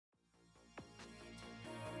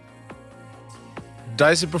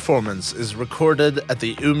Dicey Performance is recorded at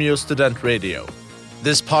the Umeå Student Radio.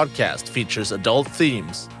 This podcast features adult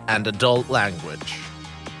themes and adult language.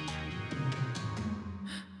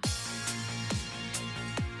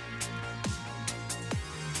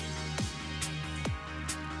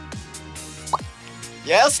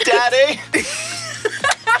 Yes, Daddy!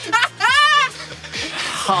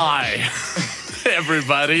 Hi,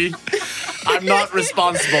 everybody. I'm not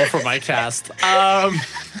responsible for my cast. I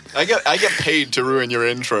get paid to ruin your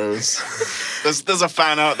intros. There's a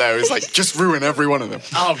fan out there who's like, just ruin every one of them.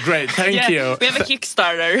 Oh, great. Thank you. We have a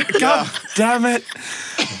Kickstarter. God damn it.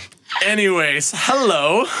 Anyways,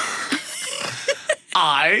 hello.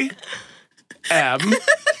 I am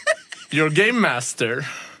your game master.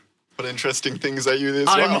 What interesting things are you as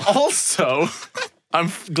I'm well? also,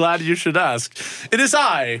 I'm glad you should ask. It is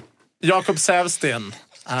I, Jakob Sävsten,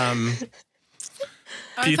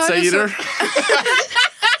 pizza eater,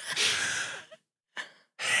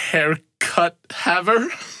 haircut haver,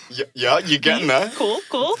 Yeah, you're getting there. Cool.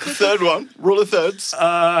 Third one, rule of thirds.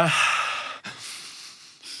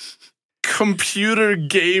 computer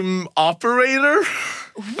game operator,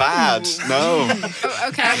 Bad, no.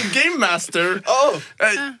 Okay. and game master. Oh,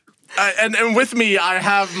 And with me, I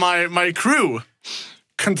have my crew,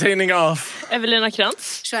 containing of Evelina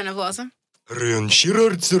Krantz. Joanna Blossom.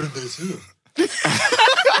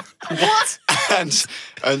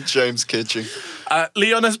 and James Kitching.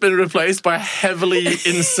 Leon has been replaced by a heavily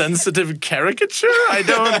insensitive caricature. I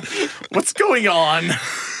don't. What's going on?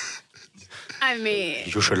 I mean,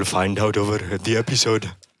 You shall find out over the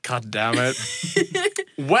episode. God damn it.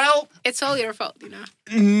 Well, it's all your fault, you know.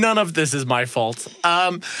 none of this is my fault.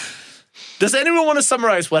 Does anyone want to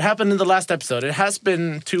summarize what happened in the last episode? It has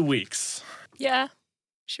been 2 weeks. Yeah,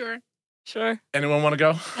 Sure. sure. Anyone want to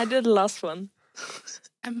go? I did the last one.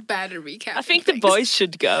 I'm bad at recapping. I think the things. boys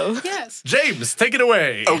should go. Yes. James, take it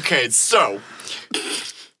away. Okay, so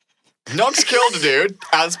Nox killed a dude,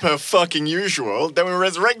 as per fucking usual. Then we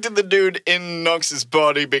resurrected the dude in Nox's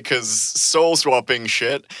body because soul swapping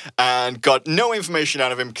shit, and got no information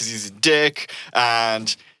out of him because he's a dick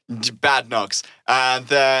and bad Nox. And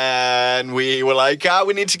then we were like,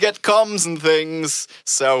 we need to get comms and things.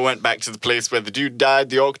 So I went back to the place where the dude died,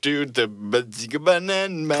 the orc dude, the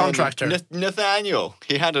Contractor. Nathaniel.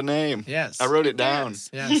 He had a name. Yes. I wrote it down.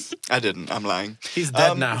 Yes. I didn't. I'm lying. He's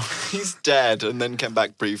dead now. He's dead, and then came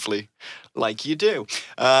back briefly, like you do.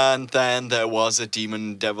 And then there was a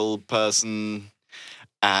demon devil person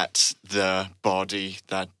at the body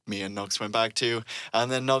that me and Nox went back to.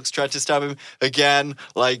 And then Nox tried to stab him again,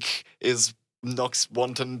 like is Nox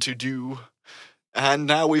wanting to do. And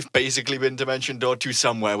now we've basically been dimension door to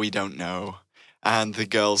somewhere we don't know. And the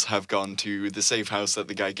girls have gone to the safe house that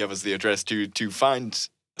the guy gave us the address to find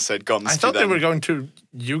said comms I to thought they them. were going to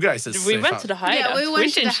you guys. We went to the hideout. Yeah, we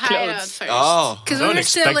went to the changed hideout clothes. first. Oh. Because we Don't were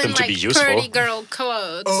still expect in them to like be useful. pretty girl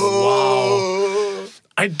clothes. Oh.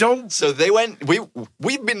 I don't. So they went.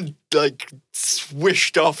 We've been like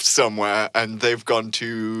swished off somewhere, and they've gone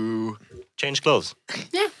to Change clothes.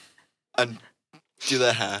 Yeah. and do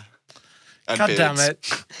their hair. And God damn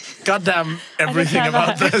beards. it. God damn everything have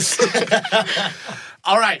about a- this.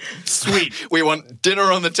 All right, sweet. We want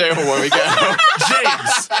dinner on the table when we get home.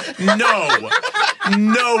 James,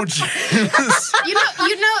 no, James,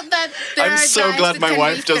 You know that there I'm are so guys glad that my can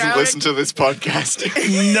wife be doesn't thrown- listen to this podcast.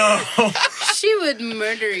 no. She would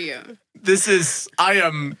murder you. This is. I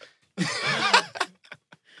am.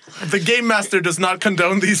 The game master does not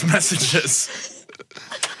condone these messages.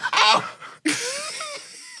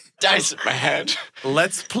 Dice at my head.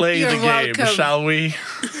 Let's play You're the game, welcome. shall we?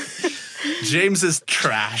 James is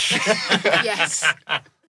trash. Yes.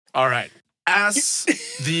 All right. As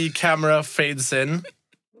the camera fades in,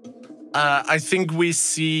 I think we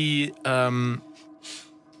see the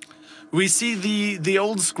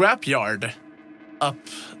old scrapyard up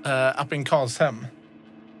in Karlshem,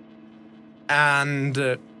 and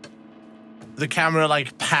the camera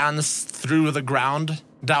like pans through the ground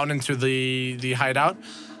down into the hideout,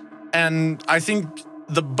 and I think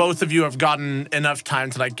the both of you have gotten enough time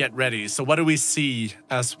to like get ready. So what do we see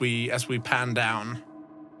as we pan down?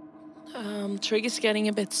 Trig is getting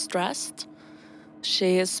a bit stressed.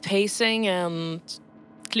 She is pacing and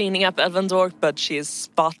cleaning up Elvendorf, but she is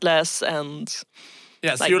spotless and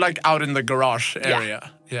Yes, Like- you're like out in the garage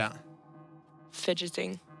area. Yeah.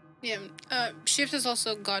 fidgeting. Yeah. Shift has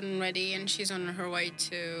also gotten ready, and she's on her way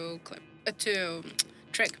to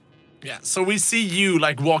Trig. Yeah. So we see you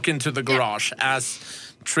like walk into the garage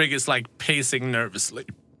as Trig is like pacing nervously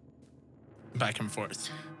back and forth.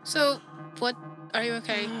 So, what? Are you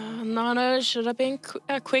okay? No, it should have been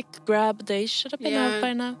a quick grab. They should have been Yeah. out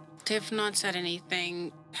by now. They've not said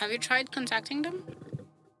anything. Have you tried contacting them?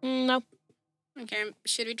 No. Okay,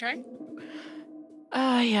 should we try?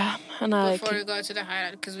 Yeah. And Before we go to the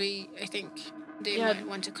hideout, because I think they might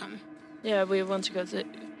want to come. Yeah, we want to go to...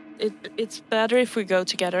 It's better if we go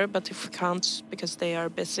together, but if we can't, because they are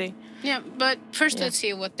busy. Yeah, but first let's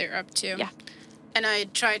see what they're up to. Yeah. And I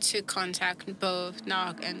try to contact both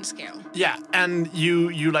Nog and Scale. Yeah, and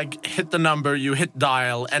you like hit the number, you hit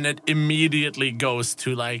dial, and it immediately goes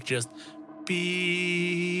to like just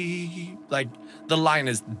beep. Like the line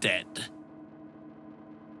is dead.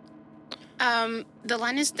 The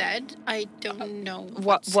line is dead. I don't know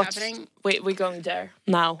What's happening. Wait, we're going there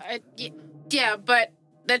now. Yeah, but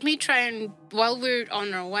let me try and while we're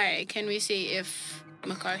on our way, can we see if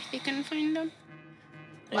McCarthy can find them?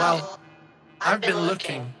 Well, I've been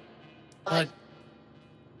looking, but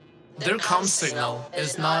their comm signal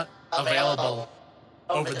is not available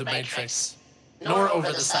over the Matrix, nor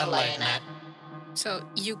over the satellite net. So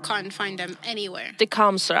you can't find them anywhere. The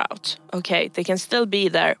comms are out. Okay, they can still be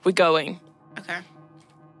there. We're going. Okay.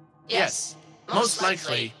 Yes, most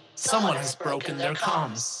likely someone has broken their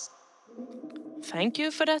comms. Thank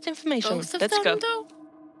you for that information. Both of Let's them, go. though?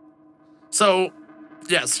 So,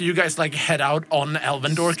 yeah, so you guys like head out on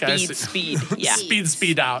Elvendor, guys. Speed, yeah.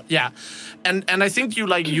 speed out, yeah. And I think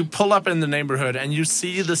you pull up in the neighborhood and you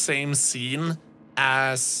see the same scene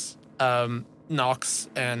as Nox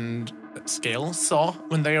and Scale saw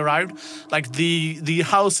when they arrived. Like the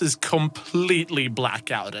house is completely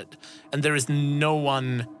blackouted and there is no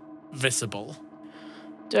one visible.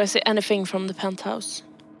 Do I see anything from the penthouse?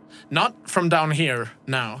 Not from down here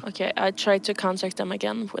now. Okay, I tried to contact them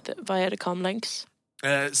again via the comm links.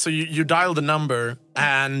 So you dial the number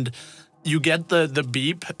and you get the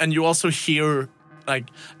beep and you also hear like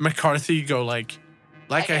McCarthy go like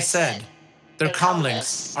I said, their comm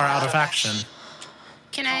links are out of action.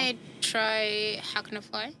 Can I try How Can I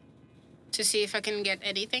Fly? To see if I can get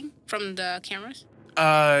anything from the cameras?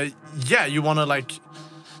 Yeah, you want to like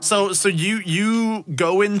so you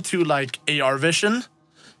go into like AR vision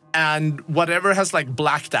and whatever has like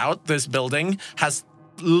blacked out this building has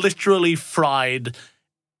literally fried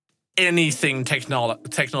anything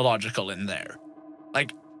technological in there.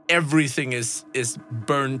 Like everything is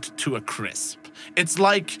burnt to a crisp. It's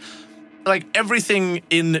like everything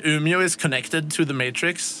in Umio is connected to the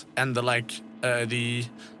Matrix and the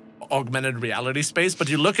augmented reality space, but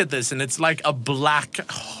you look at this and it's like a black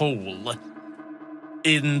hole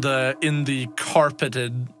in the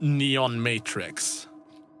carpeted neon matrix.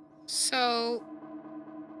 So,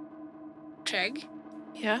 Treg,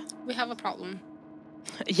 Yeah? we have a problem.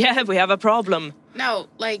 Yeah, we have a problem. No,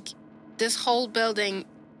 like, this whole building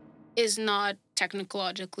is not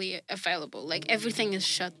technologically available. Like, everything is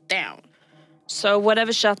shut down. So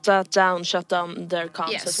whatever shut down their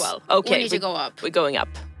comms Yes. as well. Okay, We need to go up. We're going up.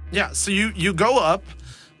 Yeah, so you go up,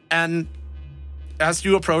 and as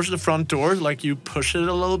you approach the front door, like you push it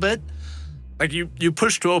a little bit, like you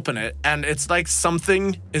push to open it, and it's like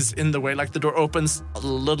something is in the way. Like the door opens a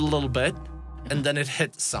little bit, and then it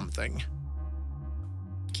hits something.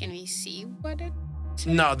 Can we see what it...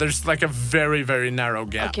 No, there's like a very, very narrow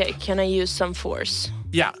gap. Okay, can I use some force?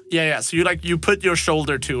 Yeah. So you put your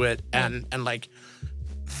shoulder to it and like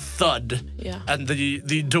thud. Yeah. And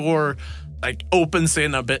the door like opens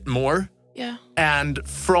in a bit more. Yeah. And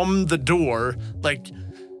from the door, like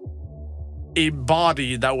a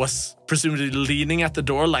body that was presumably leaning at the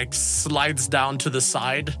door, like slides down to the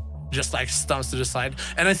side, just like stumps to the side.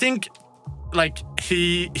 And I think like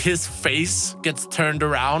his face gets turned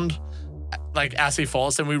around like as he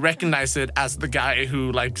falls, and we recognize it as the guy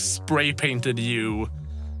who like spray painted you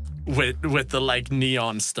with the like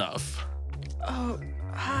neon stuff. Oh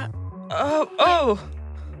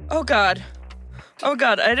God. Oh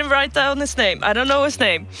God, I didn't write down his name. I don't know his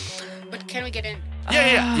name. But can we get in?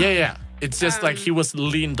 Yeah. It's just like he was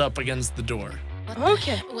leaned up against the door.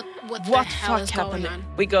 Okay. What the What hell fuck is happened?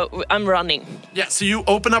 going on? I'm running. Yeah, so you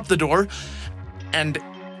open up the door, and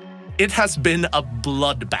it has been a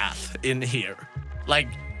bloodbath in here. Like,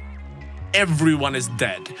 everyone is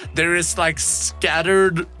dead. There is like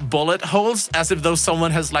scattered bullet holes as if though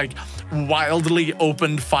someone has like wildly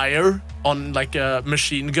opened fire on like a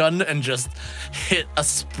machine gun and just hit a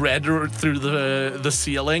spreader through the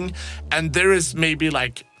ceiling. And there is maybe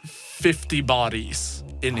like 50 bodies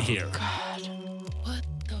in here. What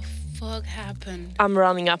the fuck happened? I'm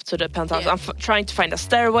running up to the penthouse. Yeah. I'm trying to find a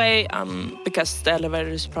stairway because the elevator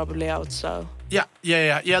is probably out, so... Yeah.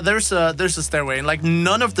 There's a stairway, and like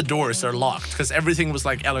none of the doors are locked because everything was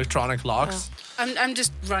like electronic locks. I'm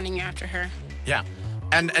just running after her. Yeah,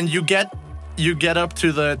 and you get you get up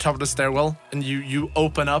to the top of the stairwell and you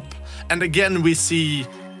open up, and again we see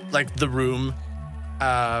like the room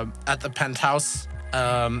at the penthouse.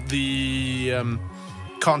 The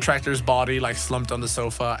contractor's body like slumped on the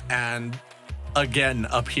sofa, and again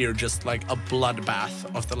up here just like a bloodbath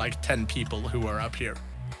of the like 10 people who were up here.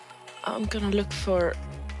 I'm gonna look for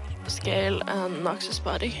Scale and Nox's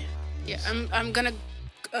body. Yeah, I'm gonna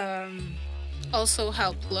also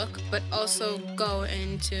help look, but also go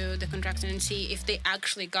into the contractor and see if they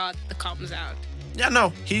actually got the comms out. Yeah, no,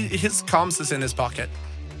 his comms is in his pocket.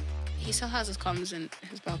 He still has his comms in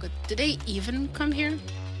his pocket. Did they even come here?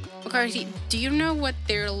 McCarthy, do you know what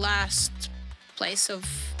their last place of,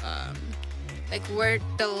 like where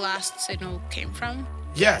the last signal came from?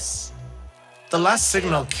 Yes. The last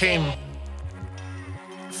signal came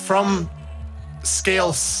from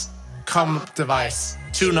Scale's comm device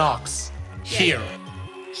to Nox here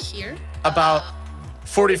Here? about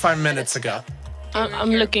 45 minutes ago.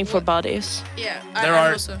 I'm looking for bodies. Yeah, There I'm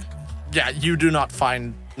are- also... Yeah, you do not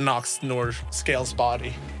find Nox nor Scale's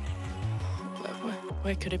body.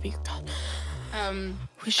 Where could it be? God. I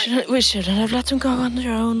We shouldn't have let them go on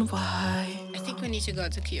their own. Why? think we need to go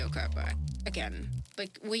to Kyoka back again.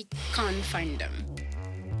 Like, we can't find them.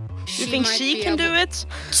 You think she can do it?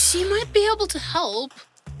 She might be able to help.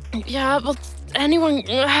 Yeah, but anyone.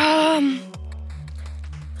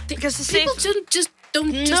 Because the People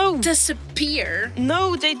don't No. just disappear.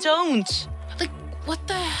 No, they don't. Like, what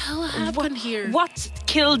the hell happened here? What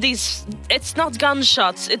killed these? It's not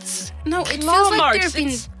gunshots. It's No, it claw feels like marks, they've been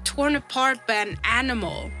it's- torn apart by an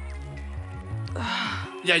animal.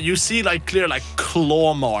 Yeah, you see like clear like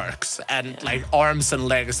claw marks, and like arms and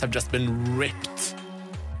legs have just been ripped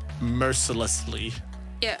mercilessly.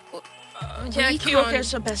 Yeah. yeah. we Kyoka's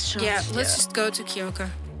can't- the best shot. Yeah, let's just go to Kyoka.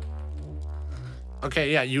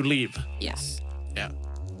 Okay, yeah, you leave. Yes. Yeah.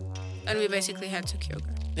 And we basically head to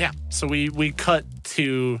Kyoka. Yeah. So we cut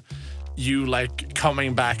to you like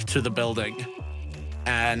coming back to the building.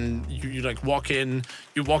 And you like walk in,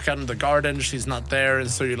 you walk out in the garden, she's not there, and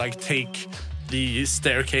so you like take the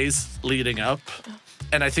staircase leading up.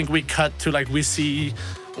 And I think we cut to like we see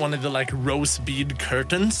one of the like rose bead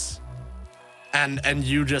curtains. And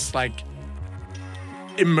you just like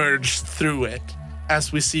emerge through it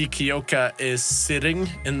as we see Kyoka is sitting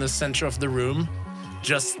in the center of the room,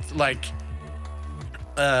 just like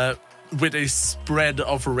with a spread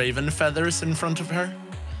of raven feathers in front of her.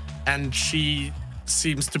 And she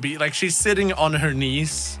seems to be like she's sitting on her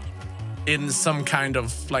knees in some kind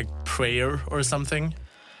of like prayer or something.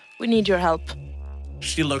 We need your help.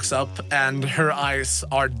 She looks up and her eyes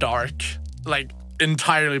are dark, like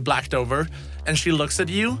entirely blacked over, and she looks at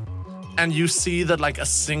you, and you see that like a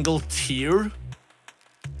single tear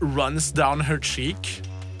runs down her cheek.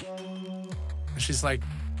 And she's like,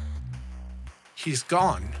 he's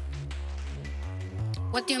gone.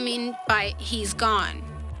 What do you mean by he's gone?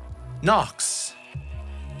 Nox.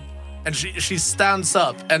 And she stands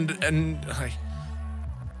up and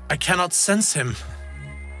I cannot sense him.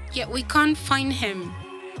 Yeah, we can't find him.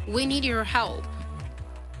 We need your help.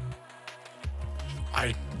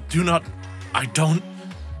 I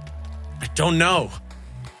don't know.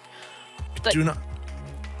 I But- do not.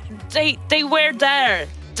 They were there.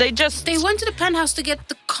 They went to the penthouse to get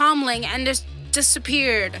the comlink and just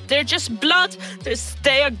disappeared. They're just blood.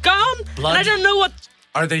 They are gone. Blood? And I don't know what.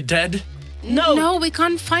 Are they dead? No. No, we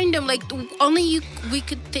can't find them. Like, we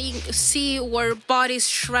could see where bodies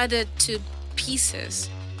shredded to pieces.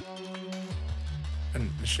 And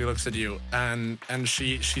she looks at you and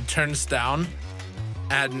she turns down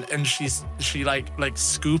and she like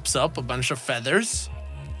scoops up a bunch of feathers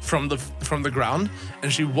from the ground,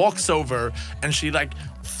 and she walks over and she like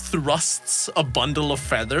thrusts a bundle of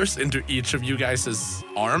feathers into each of you guys'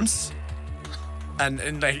 arms.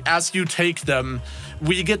 And like as you take them,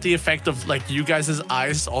 we get the effect of like you guys'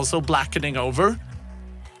 eyes also blackening over.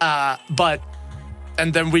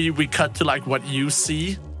 And then we cut to like what you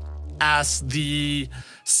see as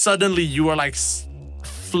suddenly you are like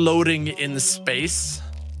floating in space,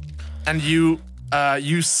 and you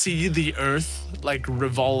see the earth like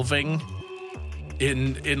revolving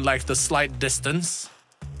in like the slight distance,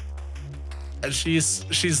 and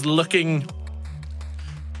she's looking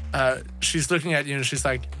at you and she's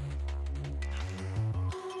like,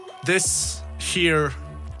 this here,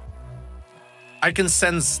 I can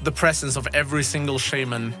sense the presence of every single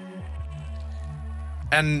shaman.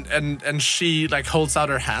 And she like holds out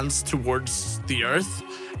her hands towards the earth,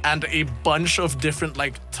 and a bunch of different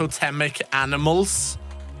like totemic animals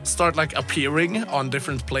start like appearing on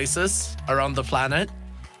different places around the planet.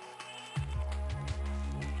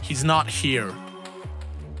 He's not here.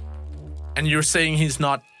 And you're saying he's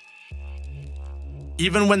not...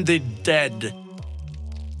 Even when they're dead,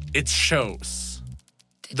 it shows.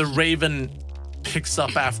 The raven picks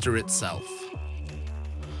up after itself.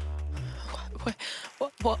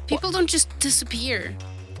 What? People don't just disappear.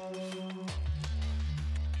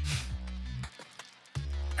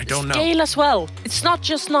 I don't know. Scale as well. It's not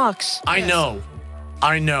just Nox. I Yes. know.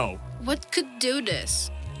 I know. What could do this?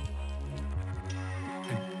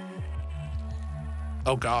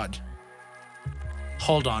 Oh God.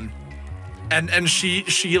 Hold on. And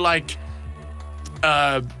she like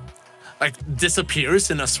disappears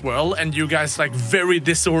in a swirl, and you guys like very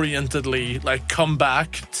disorientedly like come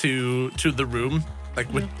back to the room like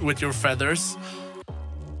with your feathers.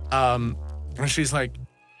 And she's like,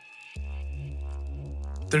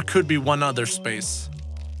 there could be one other space,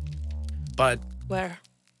 but Where?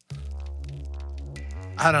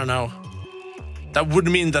 I don't know. That would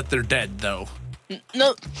mean that they're dead though.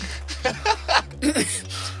 No,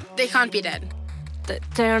 They can't be dead.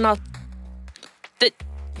 they're not.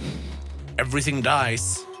 Everything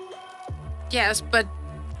dies. Yes, but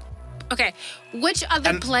okay. Which other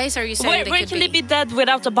And- place are you saying Where they could can be? they be dead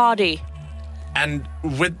without a body? And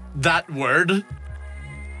with that word,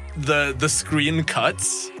 the screen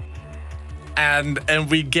cuts, and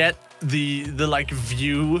we get the like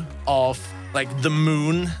view of like the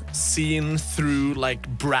moon seen through like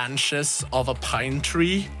branches of a pine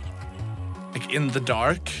tree, like in the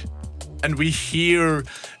dark, and we hear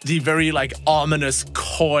the very like ominous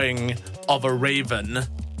cawing of a raven.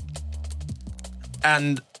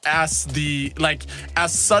 And as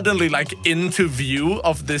suddenly like into view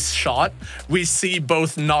of this shot, we see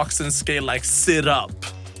both Nox and Scale like sit up,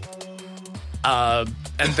 and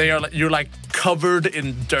they are you're like covered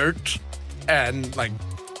in dirt and like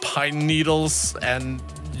pine needles, and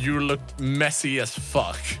you look messy as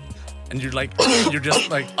fuck, and you're like you're just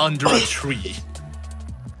like under a tree.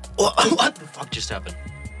 What the fuck just happened?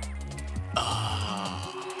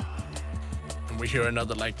 And we hear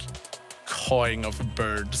another like cawing of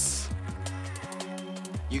birds.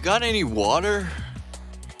 You got any water?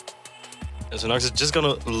 And so Nox is just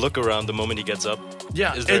gonna look around the moment he gets up.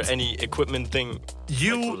 Yeah, Is there it's- any equipment thing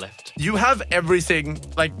You left? you have everything.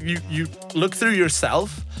 Like you look through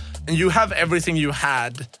yourself, and you have everything you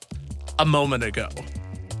had a moment ago.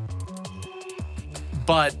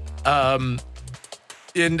 But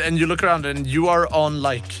and you look around, and you are on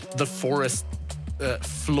like the forest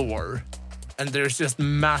floor, and there's just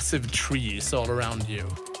massive trees all around you.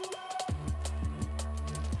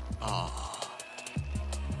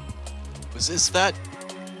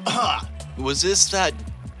 Was this that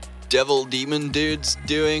devil demon dude's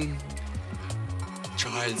doing?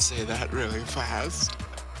 Try and say that really fast.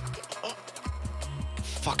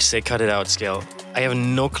 Fuck's sake, cut it out, Scale. I have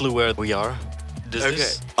no clue where we are. Does Okay.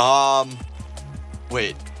 this...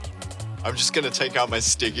 Wait. I'm just gonna take out my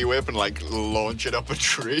sticky whip and like launch it up a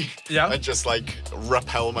tree. Yeah. And just like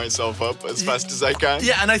rappel myself up as fast as I can.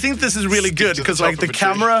 Yeah, and I think this is really Stick good to the because top like of the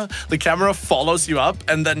a tree. camera follows you up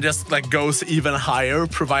and then just like goes even higher,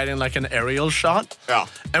 providing like an aerial shot. Yeah.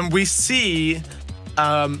 And we see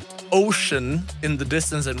ocean in the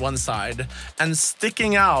distance at one side, and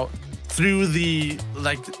sticking out through the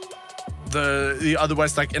like the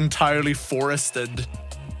otherwise like entirely forested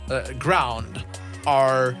ground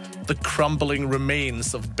are the crumbling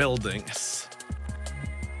remains of buildings,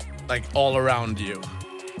 like all around you.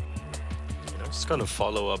 I'm just gonna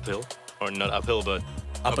follow uphill. Or not uphill, but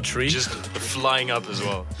Up a tree? just flying up as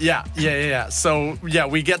well. Yeah. So yeah,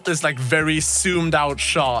 we get this like very zoomed out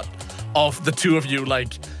shot of the two of you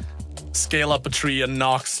like scale up a tree, and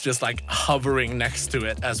Nox just like hovering next to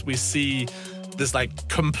it as we see this like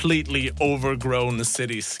completely overgrown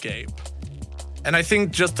cityscape. And I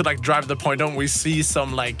think just to like drive the point home, we see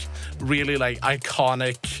some like really like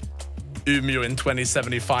iconic Umeå in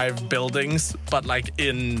 2075 buildings, but like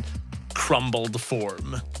in crumbled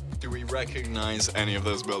form. Do we recognize any of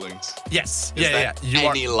those buildings? Yes. Is Yeah. there You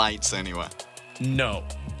any are lights anywhere? no.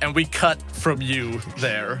 And we cut from you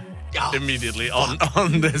there Oh, immediately on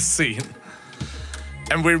this scene.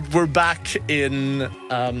 And we're back in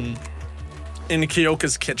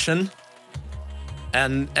Kyoka's kitchen.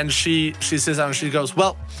 And she sits down and she goes,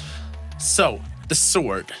 well, so the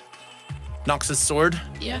sword, Nox's sword,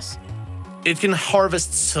 Yes. it can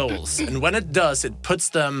harvest souls. And when it does, it puts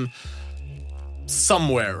them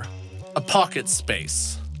somewhere, a pocket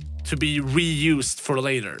space, to be reused for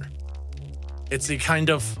later. It's a kind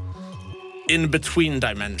of in-between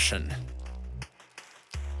dimension.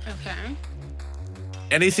 Okay.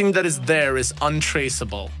 Anything that is there is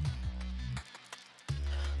untraceable.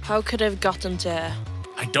 How could I have gotten there?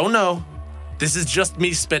 I don't know, This is just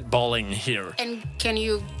me spitballing here, And can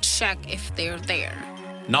you check if they're there?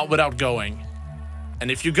 not without going.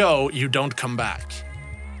 And if you go, you don't come back.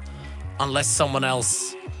 Unless someone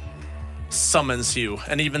else summons you,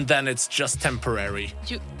 and even then it's just temporary.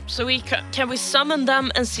 So can we summon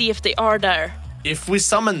them and see if they are there? If we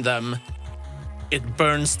summon them, it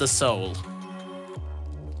burns the soul.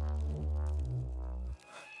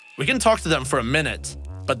 We can talk to them for a minute,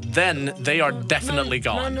 but then they are definitely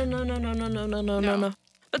gone. No.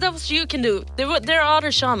 But that's what you can do. There are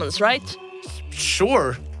other shamans, right?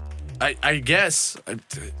 Sure, I guess.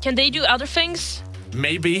 Can they do other things?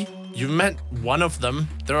 Maybe. You met one of them.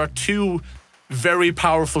 There are two very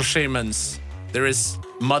powerful shamans. There is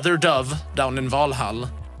Mother Dove down in Valhall,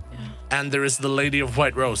 and there is the Lady of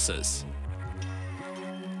White Roses.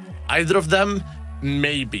 Either of them,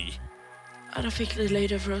 maybe. I don't think the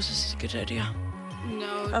Lady of Roses is a good idea.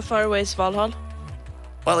 No. How far away is Valhall?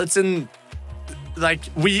 Well, it's in like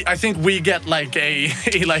I think we get like a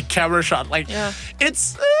like camera shot. Like Yeah.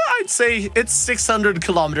 it's I'd say it's 600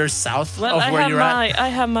 kilometers south Well, of where you're at. I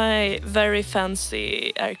have my very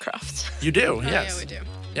fancy aircraft. You do, Oh, yes. yeah, we do.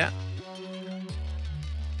 Yeah.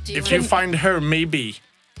 Do you If want- you find her, maybe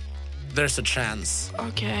there's a chance.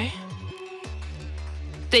 Okay.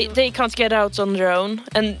 They can't get out on their own,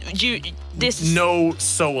 and this No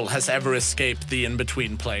soul has ever escaped the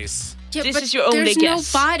in-between place. Yeah, This but is your only there's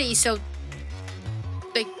guess. no body, so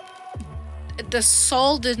like the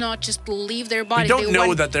soul does not just leave their body. We don't They know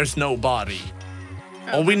went- that there's no body.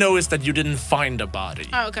 All we know is that you didn't find a body.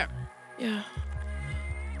 Oh, okay. Yeah.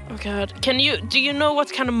 Oh God. Do you know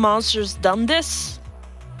what kind of monster's done this?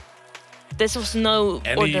 This was no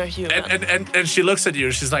ordinary human. And she looks at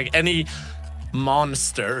you. She's like, any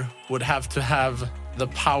monster would have to have the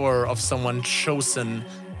power of someone chosen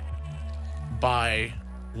by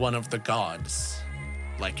one of the gods,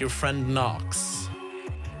 like your friend Nox.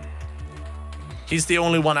 He's the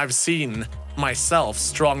only one I've seen myself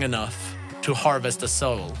strong enough to harvest a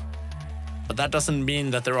soul. But that doesn't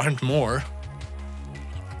mean that there aren't more.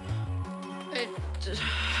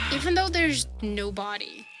 Even though there's no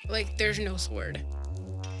body, like there's no sword.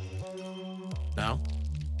 No?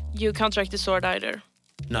 You can't track the sword either.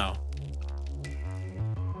 No.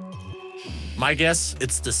 My guess,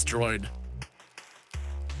 it's destroyed.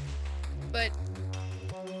 But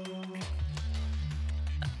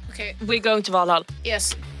okay, We're going to Valhall.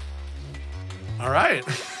 yes. All right.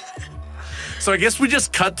 So I guess we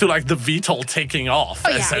just cut to like the VTOL taking off,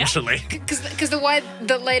 yeah. essentially. Because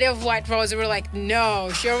the Lady of White Rose were like,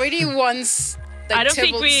 no, she already wants. The I don't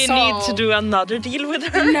think Tybalt's we soul. need to do another deal with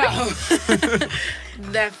her. No,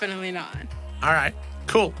 definitely not. All right.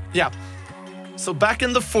 Cool. Yeah. So back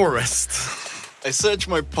in the forest. I search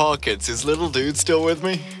my pockets. Is little dude still with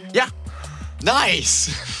me? Yeah.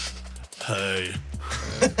 Nice. Hey.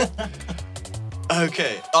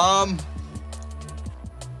 Okay.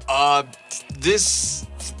 This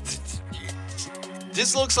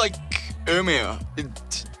looks like Umia.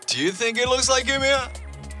 Do you think it looks like Umia?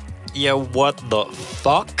 Yeah, what the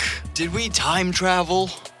fuck? Did we time travel?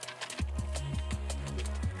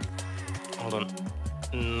 Hold on.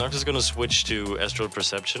 Nox is gonna switch to astral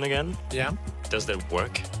perception again. Yeah. Does that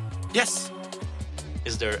work? Yes.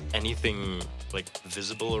 Is there anything like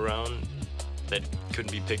visible around that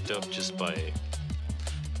couldn't be picked up just by?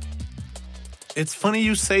 It's funny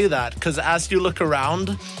you say that because as you look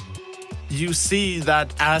around, you see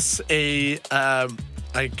that as a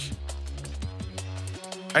like.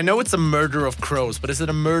 I know it's a murder of crows, but is it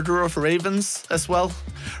a murder of ravens as well?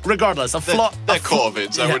 Regardless, They're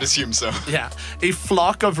corvids, I would assume so. Yeah, a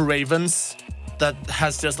flock of ravens that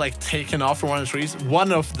has just like taken off from one of the trees.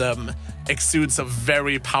 One of them exudes a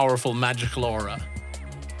very powerful magical aura.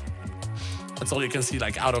 That's all you can see,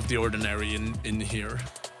 like out of the ordinary in here.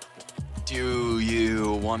 Do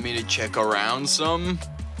you want me to check around some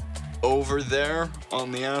over there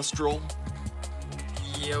on the astral?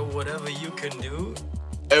 Yeah, whatever you can do.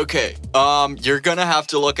 Okay, you're gonna have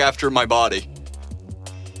to look after my body.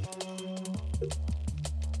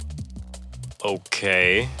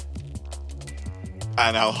 Okay.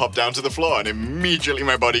 And I'll hop down to the floor and immediately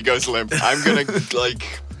my body goes limp. I'm gonna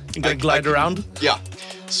like... You gonna glide around? Yeah.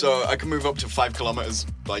 So I can move up to 5 kilometers,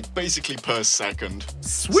 like basically per second.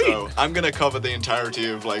 Sweet. So I'm gonna cover the entirety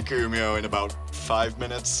of like Umio in about 5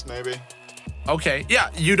 minutes, maybe. Okay, yeah,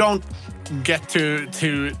 you don't get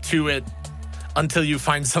to it until you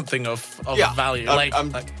find something of value.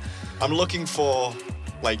 I'm looking for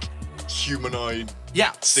like humanoid.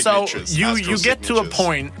 Yeah, signatures, so you astral get to a signatures.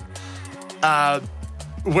 point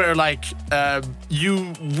where like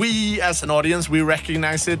we as an audience, we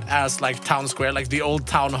recognize it as like town square, like the old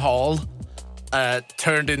town hall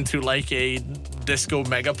turned into like a disco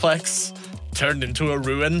megaplex, turned into a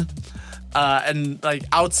ruin. And like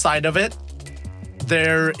outside of it,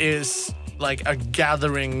 there is like a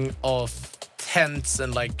gathering of tents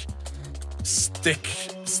and like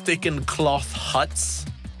stick and cloth huts,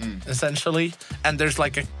 essentially. And there's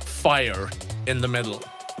like a fire in the middle.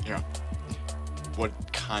 Yeah. What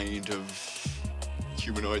kind of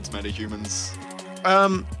humanoids, metahumans?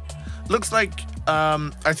 Looks like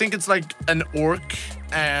I think it's like an orc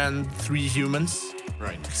and 3 humans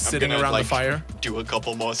Right. sitting I'm gonna, around like, the fire. Do a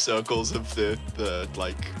couple more circles of the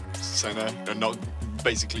like center, and not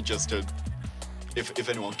basically just to. If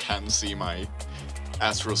anyone can see my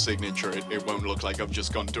astral signature, it won't look like I've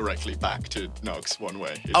just gone directly back to Nox one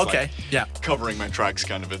way. It's Okay, like yeah. covering my tracks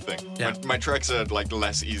kind of a thing. Yeah. My tracks are like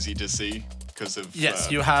less easy to see because of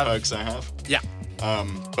Yes, you have- perks I have. Yeah.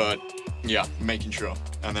 But yeah, making sure,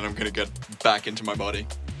 and then I'm gonna get back into my body.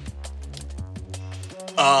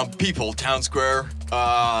 People, town square,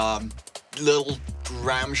 little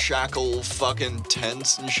ramshackle fucking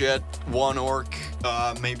tents and shit. 1 orc,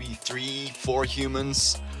 maybe 3, 4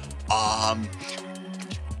 humans.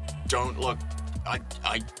 Don't look.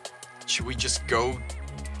 Should we just go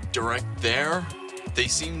direct there? They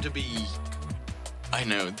seem to be. I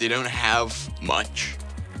know they don't have much.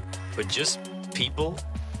 But just people?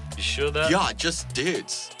 You sure that? Yeah, just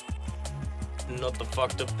dudes. Not the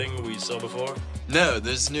fucked up thing we saw before? No,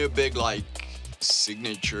 there's no big like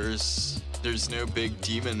signatures. There's no big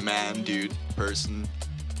demon man dude person.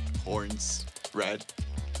 Horns, red.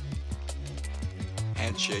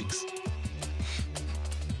 Handshakes.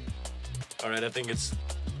 Alright, I think it's...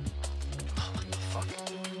 What the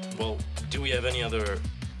fuck? Well, do we have any other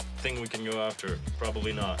thing we can go after?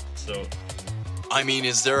 Probably not, so... I mean,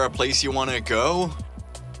 is there a place you want to go?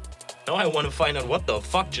 Now I want to find out what the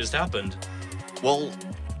fuck just happened. Well,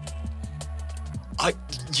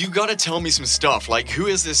 you gotta tell me some stuff. Like, who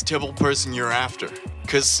is this Tibble person you're after?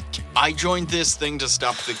 Cause I joined this thing to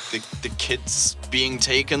stop the kids being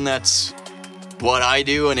taken. That's what I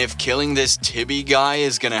do. And if killing this Tibby guy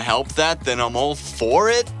is gonna help that, then I'm all for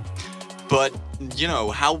it. But, you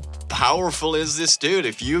know, how powerful is this dude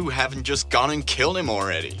if you haven't just gone and killed him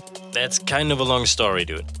already? That's kind of a long story,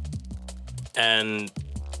 dude. And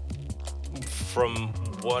from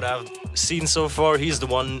what I've seen so far, he's the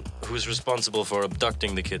one who's responsible for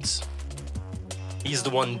abducting the kids. He's the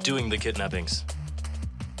one doing the kidnappings.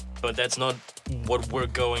 But that's not what we're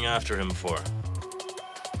going after him for.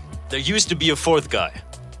 There used to be a 4th guy.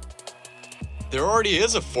 There already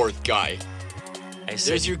is a 4th guy. I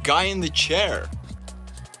said There's your guy in the chair.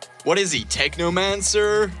 What is he,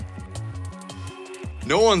 Technomancer?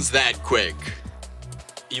 No one's that quick.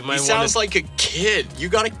 you He might sounds want like a kid. You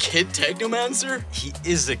got a kid Technomancer? He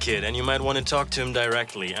is a kid, and you might want to talk to him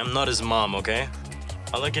directly. I'm not his mom, okay?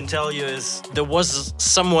 All I can tell you is there was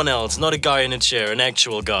someone else, not a guy in a chair, an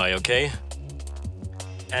actual guy, okay?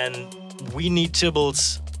 And we need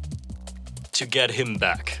Tibbles to get him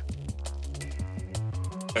back.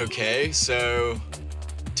 Okay, so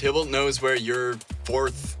Tybalt knows where your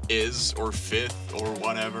 4th is, or 5th, or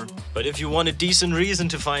whatever. But if you want a decent reason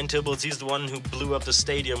to find Tibbles, he's the one who blew up the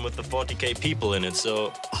stadium with the 40k people in it,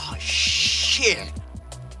 so... Oh, shit.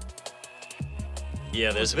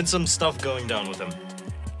 Yeah, there's been some stuff going down with him.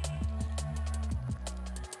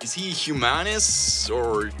 Is he Humanus,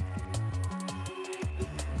 or...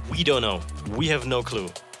 We don't know. We have no clue.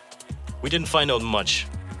 We didn't find out much.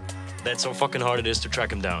 That's how fucking hard it is to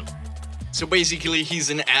track him down. So basically, he's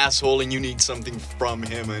an asshole and you need something from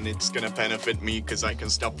him, and it's gonna benefit me because I can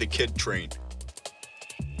stop the kid train.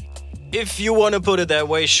 If you want to put it that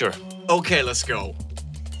way, sure. Okay, let's go.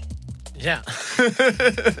 Yeah.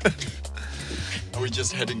 Are we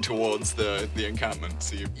just heading towards the encampment?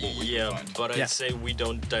 See what we Yeah, can find? but I'd Yeah. say we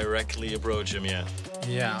don't directly approach him yet.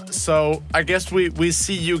 Yeah. So I guess we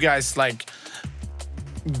see you guys like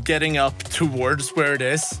getting up towards where it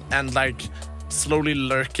is and like slowly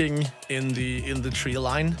lurking in the tree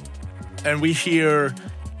line, and we hear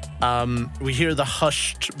the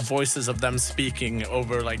hushed voices of them speaking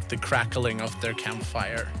over like the crackling of their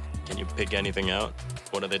campfire. Can you pick anything out?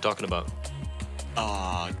 What are they talking about?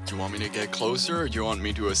 Do you want me to get closer, or do you want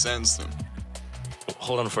me to sense them?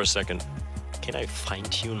 Hold on for a second. Can I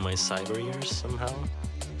fine-tune my cyber ears somehow?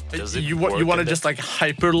 Does it you work want to in just like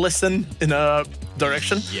hyper listen in a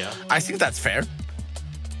direction? Yeah. I think that's fair.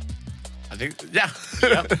 I think yeah.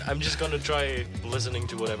 Yeah, I'm just gonna try listening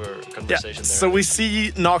to whatever Yeah. conversation So there we is.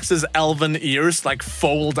 see Nox's elven ears like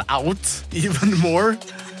fold out even more.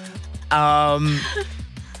 And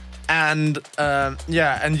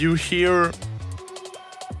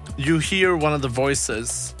you hear one of the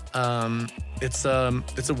voices It's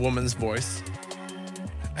a woman's voice,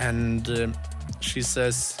 and she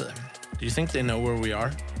says, "Do you think they know where we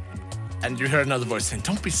are?" And you hear another voice saying,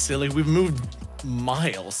 "Don't be silly. We've moved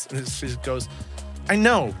miles." And she goes, "I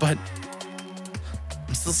know, but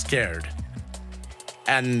I'm still scared."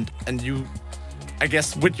 And you, I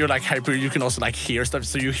guess with your like hyper, you can also like hear stuff.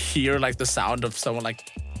 So you hear like the sound of someone like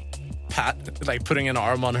putting an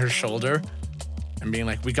arm on her shoulder and being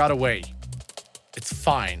like, "We got away. It's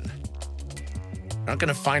fine. You're not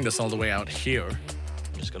gonna find us all the way out here."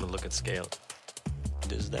 I'm just gonna look at Scale.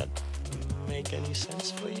 Does that make any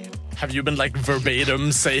sense for you? Have you been like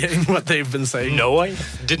verbatim saying what they've been saying? No, I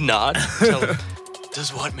did not. Tell him.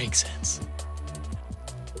 Does what make sense?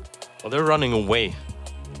 Well, they're running away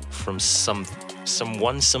from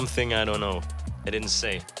something, I don't know. I didn't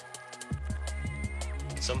say.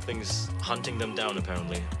 Something's hunting them down,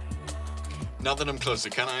 apparently. Now that I'm closer,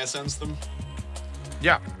 can I sense them?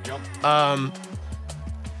 Yeah. Jump.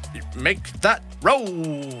 Make that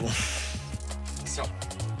roll. So,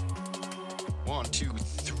 1, 2,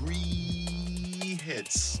 3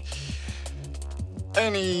 hits.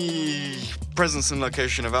 Any presence and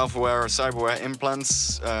location of alphaware or cyberware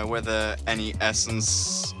implants, whether any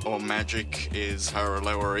essence or magic is higher or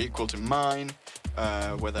lower or equal to mine,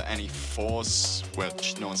 whether any force,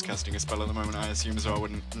 which no one's casting a spell at the moment, I assume, so I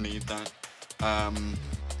wouldn't need that.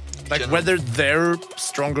 Like whether they're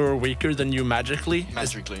stronger or weaker than you magically.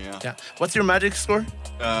 Magically, yeah. Yeah. What's your magic score?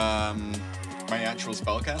 My actual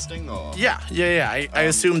spell casting, or Yeah. I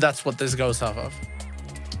assume that's what this goes off of.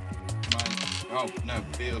 oh no,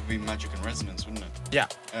 it would be magic and resonance, wouldn't it? Yeah.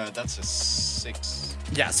 That's a 6.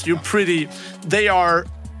 Yes, you're pretty. They are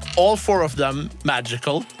all 4 of them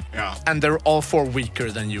magical, Yeah, and they're all 4 weaker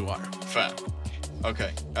than you are. fair.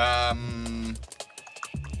 Okay.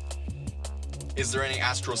 Is there any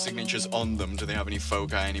astral signatures on them? Do they have any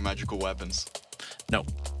foci, any magical weapons? No.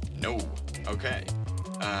 No. Okay.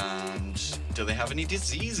 And do they have any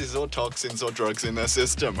diseases or toxins or drugs in their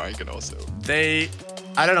system? I can also.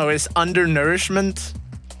 I don't know, is undernourishment,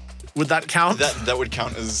 would that count? That would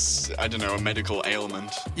count as, I don't know, a medical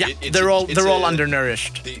ailment. Yeah, It's they're all a-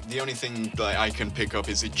 undernourished. The only thing that I can pick up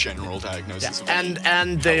is a general diagnosis Yeah, of any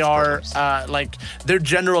and they health are problems. like their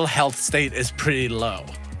general health state is pretty low.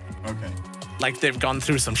 Okay. Like they've gone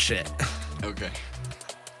through some shit. Okay.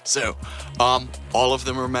 So, all of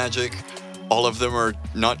them are magic. All of them are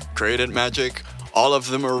not great at magic. All of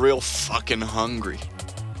them are real fucking hungry.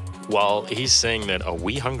 While he's saying that, are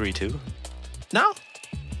we hungry too? No,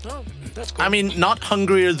 No, that's cool. I mean not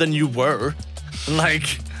hungrier than you were.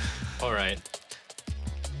 Like, All right.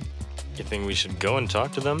 You think we should go and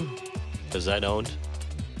talk to them? Because I don't.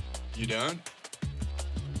 You don't?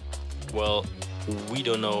 Well, we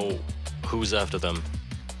don't know who's after them.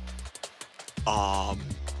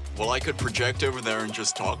 Well, I could project over there and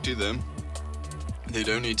just talk to them. They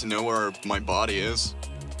don't need to know where my body is.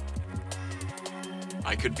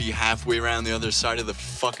 I could be halfway around the other side of the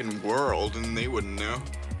fucking world and they wouldn't know.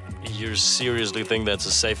 You seriously think that's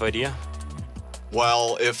a safe idea?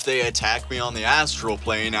 Well, if they attack me on the astral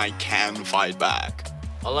plane, I can fight back.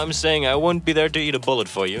 All I'm saying, I won't be there to eat a bullet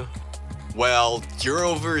for you. Well, you're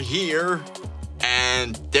over here,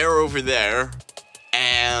 and they're over there,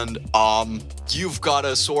 and, you've got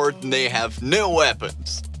a sword and they have no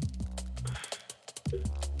weapons.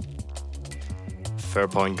 Fair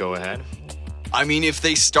point, go ahead. I mean, if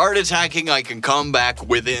they start attacking, I can come back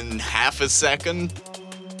within half a second.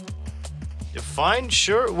 You're fine,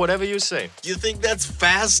 sure, whatever you say. You think that's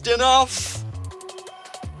fast enough?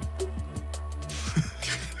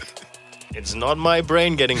 It's not my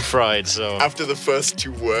brain getting fried, so. After the first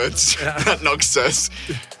 2 words that Nox says,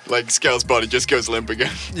 like, Scale's body just goes limp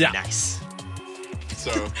again. yeah. Nice.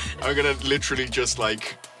 So, I'm gonna literally just,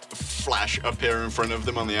 like, flash appear in front of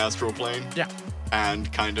them on the astral plane. Yeah.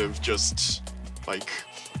 And kind of just, like,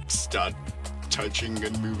 start touching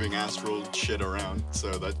and moving astral shit around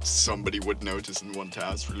so that somebody would notice and want to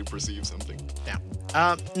astrally perceive something.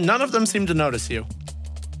 Yeah. None of them seem to notice you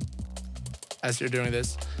as you're doing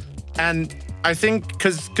this. And I think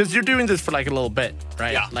because you're doing this for like a little bit,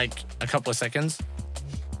 right? Yeah. Like a couple of seconds.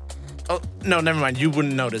 Oh no, never mind. You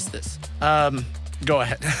wouldn't notice this. Go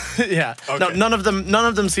ahead. Yeah. No, Okay. none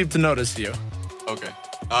of them seem to notice you. Okay.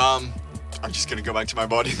 I'm just gonna go back to my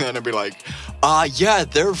body then and be like, yeah,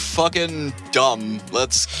 they're fucking dumb.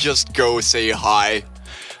 Let's just go say hi.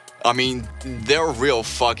 I mean, they're real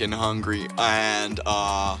fucking hungry and,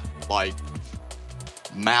 like,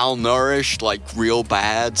 malnourished, like, real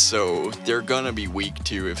bad, so they're gonna be weak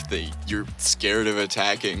too if you're scared of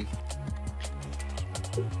attacking.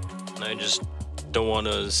 I just don't want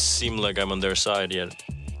to seem like I'm on their side yet.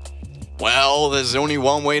 Well, there's only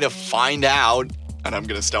one way to find out. And I'm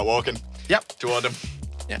gonna start walking Yep. toward him.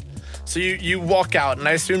 Yeah. So you walk out, and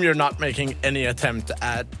I assume you're not making any attempt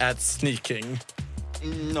at sneaking.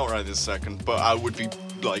 Not right this second, but I would be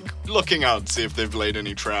like looking out to see if they've laid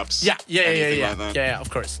any traps. Yeah. anything like that. Yeah, of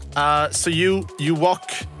course. So you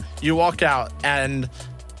walk out, and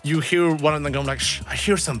you hear one of them going like, "Shh, I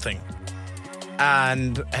hear something,"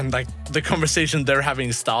 and like the conversation they're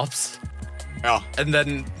having stops, Yeah. and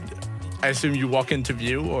then I assume you walk into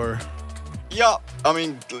view, or Yeah. I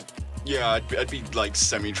mean, yeah, I'd be like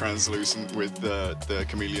semi-translucent with the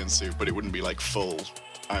chameleon suit, but it wouldn't be like full.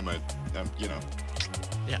 I'm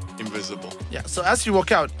yeah. invisible. Yeah, so as you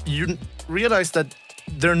walk out, you realize that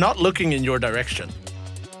they're not looking in your direction.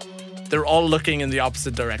 They're all looking in the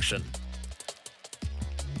opposite direction.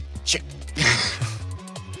 Shit.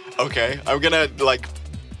 Okay, I'm gonna like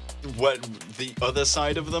what the other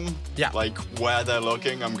side of them. Yeah. Like where they're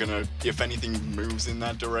looking, I'm gonna if anything moves in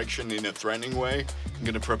that direction in a threatening way, I'm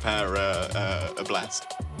gonna prepare a blast.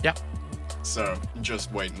 Yeah. So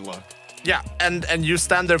just wait and look. Yeah, and you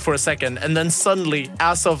stand there for a second, and then suddenly,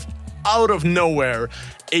 as of out of nowhere,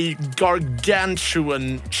 a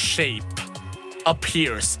gargantuan shape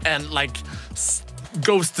appears and like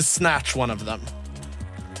goes to snatch one of them.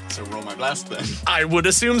 So roll my blast then. I would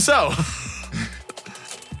assume so. 1,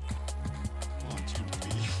 2,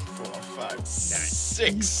 3, 4, 5,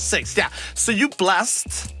 6. 6, yeah. So you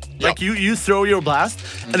blast, like you throw your blast,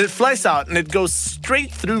 and it flies out and it goes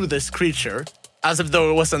straight through this creature, as if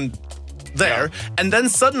though it wasn't there. Yeah. And then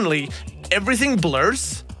suddenly everything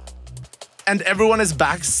blurs, and everyone is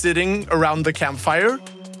back sitting around the campfire,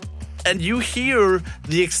 and you hear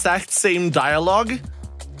the exact same dialogue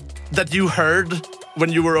that you heard when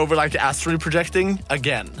you were over like astral projecting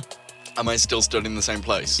again. Am I still stood in the same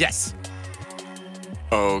place? Yes.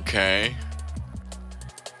 Okay.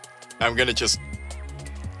 I'm gonna just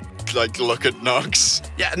like look at Nox.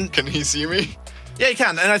 Yeah, and Can he see me? yeah, you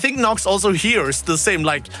can. And I think Nox also hears the same,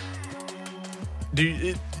 like,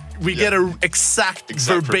 we get a exact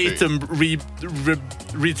verbatim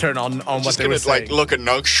return on what Just they gonna were saying. like look at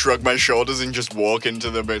Nox, shrug my shoulders, and just walk into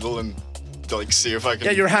the middle and like see if I can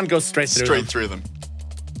Yeah, your hand goes straight through them. through them.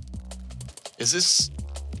 Is this?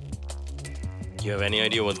 You have any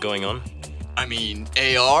idea what's going on? I mean,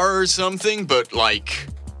 AR or something, but like,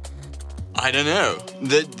 I don't know.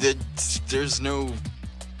 There's no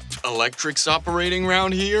electrics operating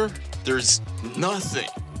around here. There's nothing.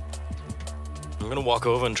 I'm gonna walk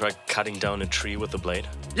over and try cutting down a tree with the blade.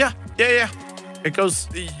 Yeah. It goes,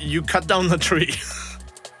 you cut down the tree.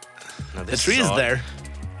 Now, The this tree is odd. there.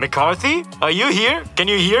 McCarthy, are you here? Can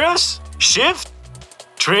you hear us? Shift?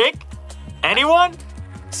 Trick? Anyone?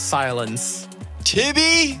 Silence.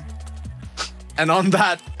 Tibby? And on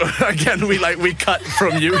that, again, we cut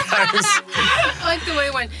from you guys. I like the way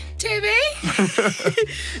it went. Tibby?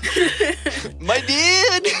 My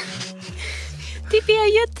dad? Tippy, are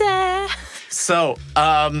you there? So,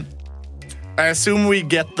 I assume we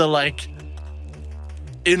get the, like,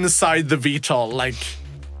 inside the VTOL,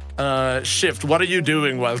 like, shift. What are you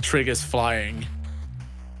doing while Trig is flying?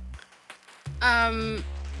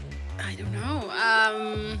 I don't know.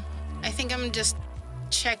 I think I'm just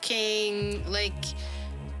checking, like,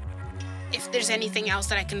 if there's anything else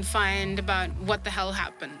that I can find about what the hell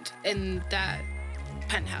happened in that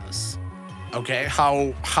penthouse. Okay,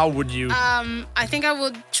 how would you... I think I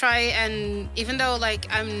would try and, even though, like,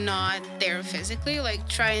 I'm not there physically, like,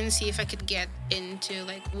 try and see if I could get into,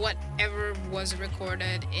 like, whatever was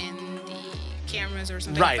recorded in the cameras or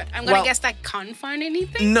something. Right, But I'm gonna well- guess that can't find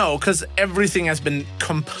anything. No, because everything has been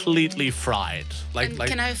completely fried. And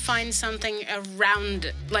can I find something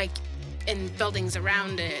around, like, in buildings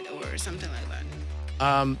around it or something like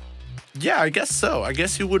that? Yeah, I guess so. I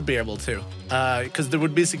guess you would be able to. Because there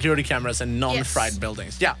would be security cameras in non-fried Yes.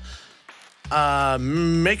 buildings. Yeah.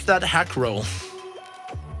 Make that hack roll.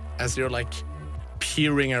 As you're, like,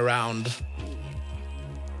 peering around.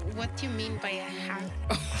 What do you mean by a hack?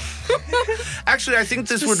 Actually, I think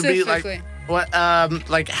this would be, like... Specifically. What?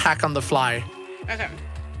 Like, hack on the fly. Okay.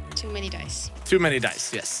 Too many dice. Too many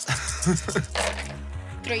dice, yes.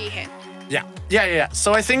 3 hit. Yeah.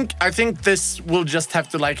 So I think this will just have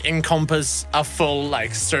to like encompass a full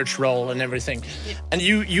like search roll and everything. Yeah. And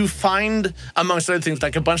you find amongst other things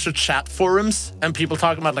like a bunch of chat forums and people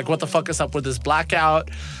talking about like what the fuck is up with this blackout.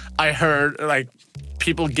 I heard like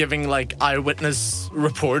people giving like eyewitness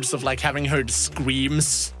reports of like having heard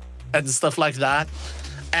screams and stuff like that.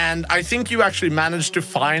 And I think you actually managed to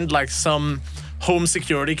find like some home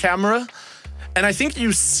security camera. And I think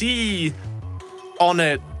you see on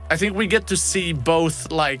it, I think we get to see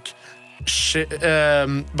both like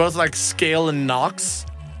both like Scale and Nox,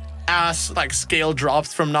 as like Scale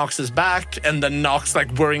drops from Nox's back, and then Nox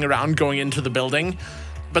like whirring around going into the building.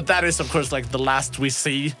 But that is, of course, like the last we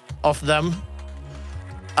see of them.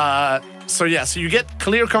 So you get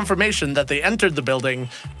clear confirmation that they entered the building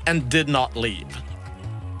and did not leave.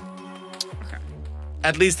 Okay.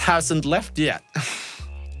 At least hasn't left yet.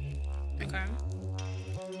 Okay.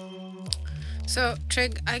 So,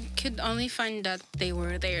 Trig, I could only find that they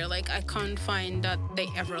were there. Like, I can't find that they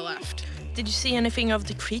ever left. Did you see anything of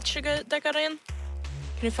the creature that got in?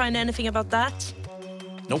 Can you find anything about that?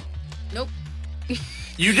 Nope. Nope.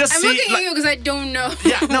 You just I'm see. looking like, at you because I don't know.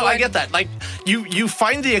 Yeah, no, I what- get that. Like, you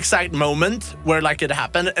find the exact moment where like it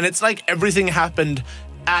happened, and it's like everything happened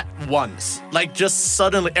at once. Like, just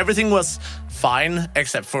suddenly, everything was fine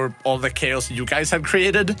except for all the chaos you guys had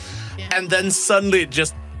created, Yeah. and then suddenly,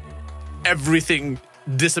 just everything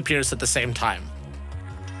disappears at the same time.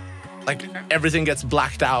 Like everything gets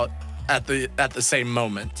blacked out at the same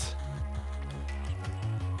moment.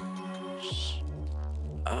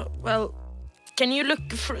 Well, can you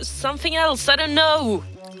look for something else? I don't know.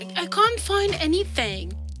 I can't find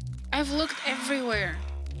anything. I've looked everywhere.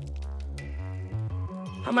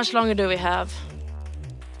 How much longer do we have?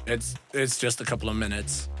 It's just a couple of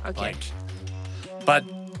minutes. Okay. Like, but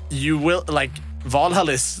you will like Valhall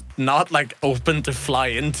is not like open to fly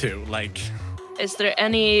into. Like, Is there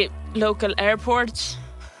any local airports?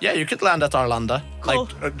 yeah, you could land at Arlanda, Cool.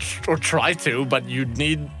 like or try to, but you'd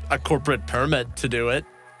need a corporate permit to do it.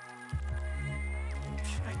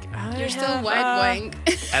 You're still white wing.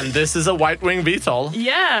 And this is a White Wing VTOL.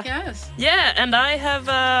 Yeah. Yes. Yeah, and I have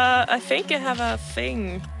I think I have a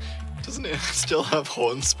thing. Doesn't it still have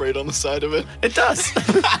horn sprayed on the side of it? It does.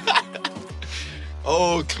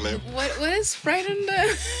 Oh, clip. What is sprayed on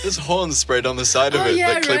the? There's horn sprayed on the side of Oh, it.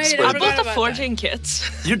 yeah, that clip right. sprayed I I bought forgot a about forging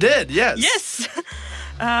kit. You did, yes. Yes.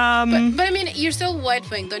 But I mean, you're still white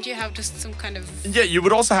wing. Don't you have just some kind of? Yeah, you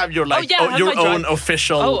would also have your like yeah, I have your my own drive-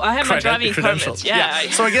 official Oh, I have my driving credentials. permit,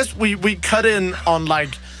 yeah. So I guess we cut in on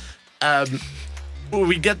like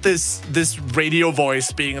we get this radio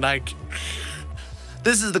voice being like,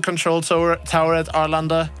 this is the control tower at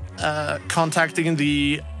Arlanda, contacting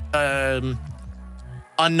the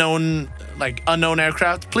unknown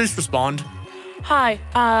aircraft. Please respond. Hi.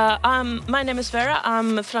 My name is Vera.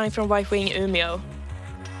 I'm flying from White Wing Umeå.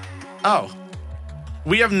 Oh,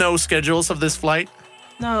 we have no schedules of this flight.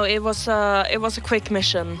 No, it was a quick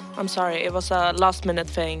mission. I'm sorry. It was a last minute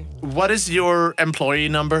thing. What is your employee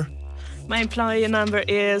number? My employee number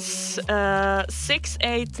is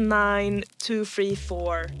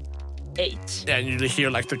 6892348. Yeah, and you hear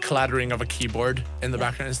like the clattering of a keyboard in the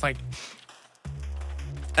background. It's like,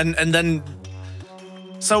 and then,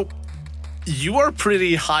 so you are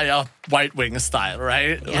pretty high up White Wing style,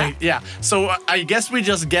 right? Yeah. Like, yeah. So I guess we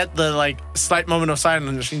just get the like slight moment of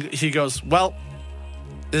silence. He goes, "Well,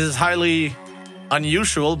 this is highly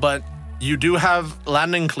unusual, but you do have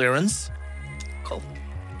landing clearance." Cool.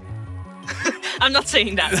 I'm not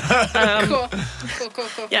saying that. Cool.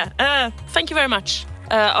 Yeah. Thank you very much.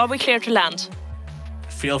 Are we clear to land?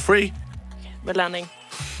 Feel free. We're landing.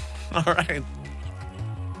 All right.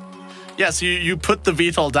 Yes, you put the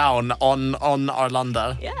VTOL down on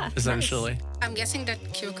Arlanda. Yeah, Essentially. I'm guessing that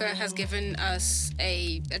Kyoka has given us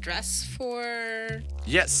a address for.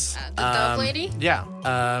 Yes. The dog lady? Yeah.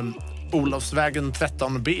 Olofsvägen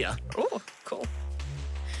 13B. Oh, cool.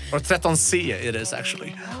 Or 13C it is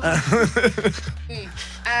actually.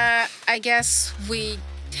 I guess we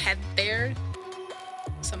head there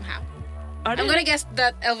somehow. Are I'm there- gonna guess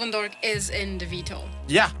that Elvendork is in the VTOL.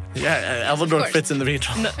 Yeah. Elvendork course. fits in the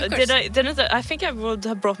VTOL. No, course. I think I would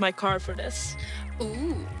have brought my car for this.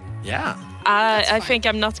 Ooh. Yeah. I fine. think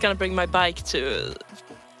I'm not gonna bring my bike to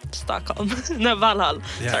Stockholm. No, Valhall.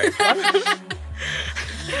 Yeah. Sorry.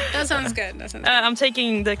 That sounds good. That sounds good. I'm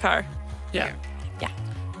taking the car. Yeah.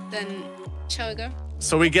 Then shall we go?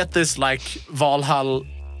 So we get this like Valhall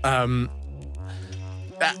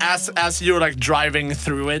as you're like driving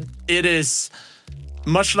through it, it is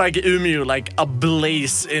much like Umeå, like a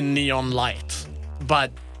blaze in neon light,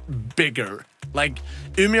 but bigger. Like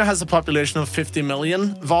Umeå has a population of 50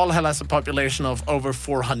 million, Valhall has a population of over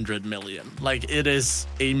 400 million. Like it is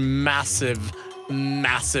a massive,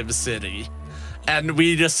 massive city. And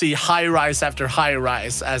we just see high rise after high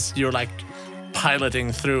rise as you're like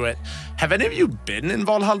piloting through it. Have any of you been in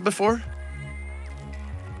Valhall before?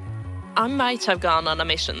 I might have gone on a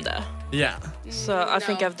mission there. Yeah. So I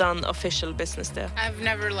think No. I've done official business there. I've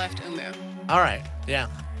never left Umeå. All right. Yeah.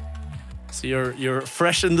 So you're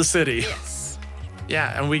fresh in the city. Yes.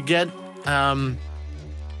 Yeah, and we get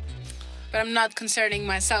but I'm not concerning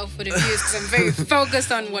myself with the views because I'm very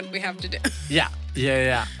focused on what we have to do.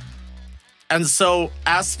 Yeah. And so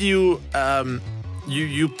as you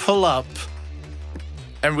you pull up,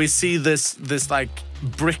 and we see this like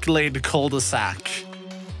brick-laid cul-de-sac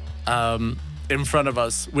in front of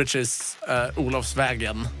us, which is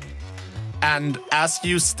Olofsvägen. And as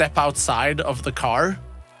you step outside of the car,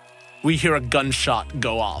 we hear a gunshot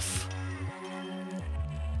go off.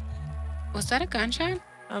 Was that a gunshot?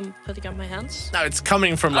 I'm putting up my hands. Now it's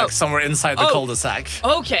coming from like somewhere inside the cul-de-sac.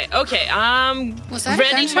 Okay. Was that a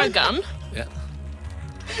readying my gunshot? gun. Yeah.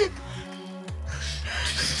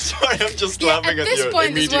 Sorry, I'm just Yeah, laughing at at this your point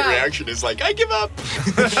as immediate well. reaction. Is like, I give up.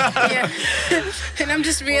 Yeah. And I'm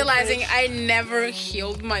just realizing I never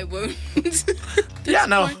healed my wounds. Yeah,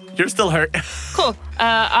 no, you're still hurt. Cool.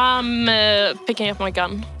 I'm picking up my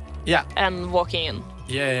gun Yeah. and walking in.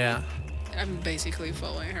 Yeah. I'm basically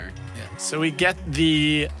following her. So we get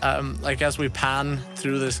the like as we pan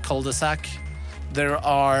through this cul-de-sac, there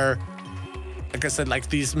are, like I said, like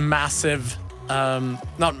these massive,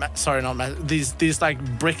 these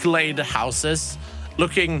like brick-laid houses,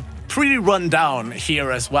 looking pretty run down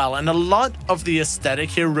here as well, and a lot of the aesthetic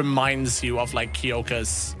here reminds you of like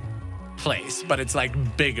Kyoka's place, but it's like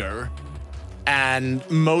bigger, and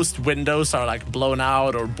most windows are like blown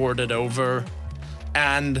out or boarded over.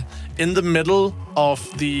 And in the middle of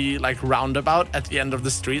the like roundabout at the end of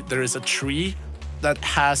the street, there is a tree that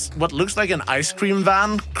has what looks like an ice cream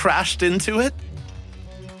van crashed into it.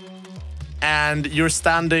 And you're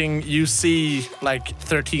standing, you see like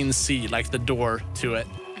 13C, like the door to it.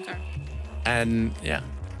 Okay. And yeah.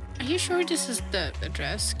 Are you sure this is the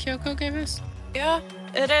address Kyoko gave us? Yeah,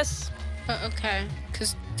 it is. Okay,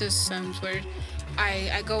 because this sounds weird.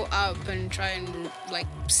 I go up and try and like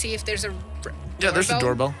see if there's a Yeah, there's a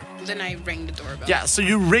doorbell. Then I ring the doorbell. Yeah, so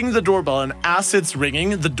you ring the doorbell, and as it's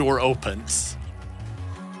ringing, the door opens.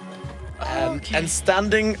 And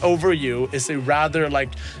standing over you is a rather like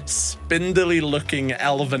spindly looking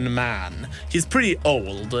elven man. He's pretty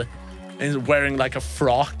old and he's wearing like a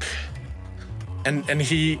frock. And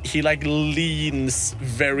he like leans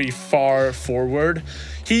very far forward.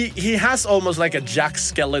 He has almost like a Jack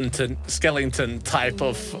Skellington type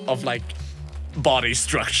of like body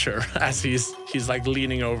structure as he's like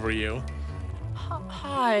leaning over you.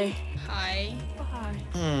 Hi. Hi.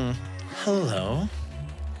 Hi. Hello.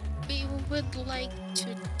 We would like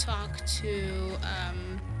to talk to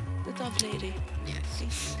The dove lady.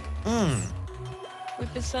 yes.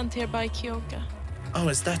 We've been sent here by Kyoka. Oh,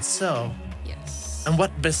 is that so? Yes. And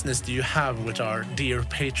what business do you have with our dear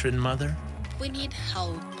patron mother? We need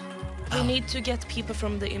help. We need to get people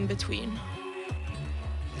from the in-between.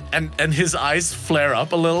 And his eyes flare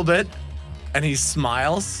up a little bit, and he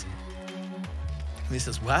smiles. And he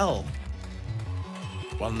says, well,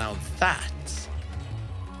 now that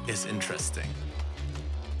is interesting.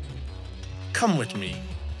 Come with me.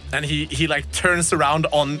 And he like turns around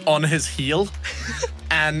on his heel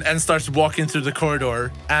and starts walking through the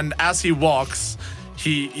corridor. And as he walks,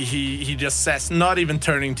 he just says, not even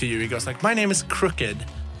turning to you, he goes like, my name is Crooked.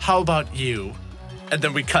 How about you? And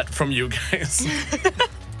then we cut from you guys.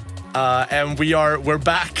 And we're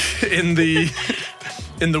back in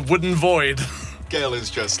the wooden void. Gale is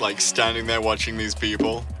just like standing there watching these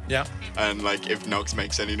people, Yeah. and like if Nox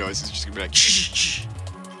makes any noise, he's just gonna be like shh, shh.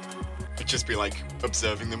 But just be like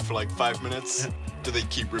observing them for like 5 minutes. Do they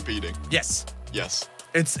keep repeating? Yes. Yes.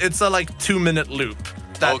 It's a like 2-minute loop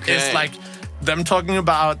that is Okay. like them talking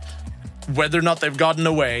about whether or not they've gotten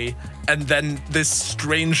away, and then this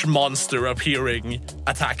strange monster appearing,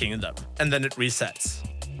 attacking them, and then it resets.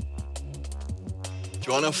 Do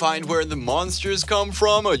you want to find where the monsters come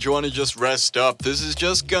from, or do you want to just rest up? This is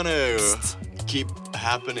just gonna keep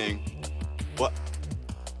happening. What?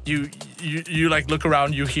 You like look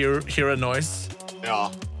around, you hear a noise,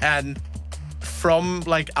 Yeah. and from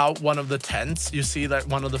like out one of the tents, you see that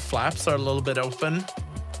one of the flaps are a little bit open,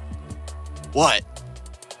 What?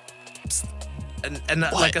 and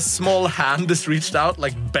like a small hand is reached out,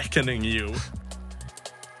 like beckoning you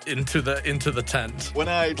into the tent. When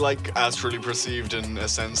I like astrally perceived and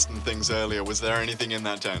sensed and things earlier, was there anything in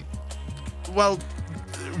that tent? Well,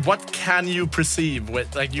 what can you perceive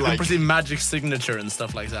with like you can Like- perceive magic signature and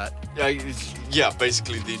stuff like that? Yeah.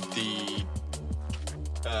 Basically, the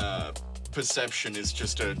perception is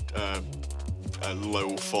just a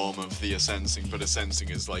low form of the sensing, but a sensing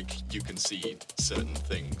is like you can see certain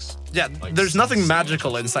things. Yeah, Like there's nothing signature.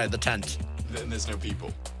 magical inside the tent. Then there's no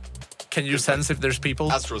people. Can you sense if there's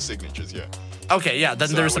people? Astral signatures, yeah. Okay, yeah, then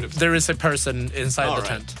So I would've- there is a person inside All the right.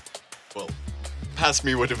 tent. Well, past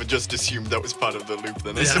me would have just assumed that was part of the loop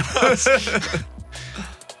then, I Yeah. suppose.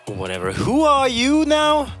 Whatever. Who are you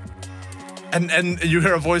now? And you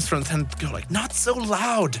hear a voice from the tent go like, not so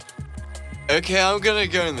loud. Okay, I'm gonna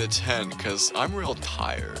go in the tent because I'm real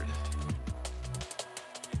tired.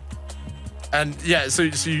 And yeah, so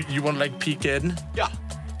you want to like peek in? Yeah.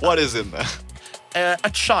 What is in there? A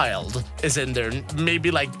child is in there,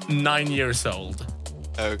 maybe like 9 years old,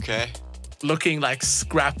 Okay. looking like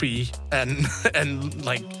scrappy and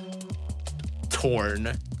like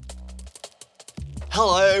torn.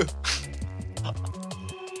 Hello.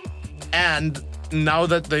 And now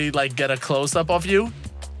that they like get a close up of you,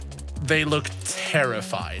 they look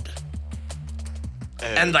terrified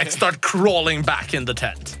and like start crawling back in the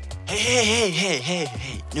tent. Hey.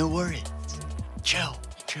 No worries. Chill.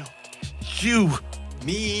 You,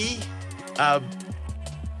 Me?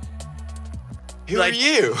 Who like- are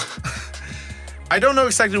you? I don't know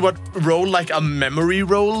exactly what role like a memory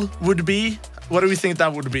roll would be. What do we think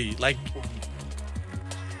that would be? Like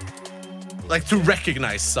to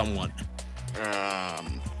recognize someone.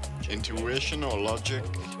 Intuition or logic?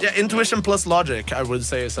 Yeah, intuition plus logic, I would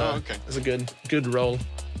say is a, Oh, okay. is a good roll.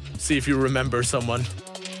 See if you remember someone.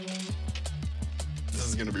 This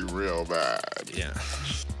is gonna be real bad. Yeah.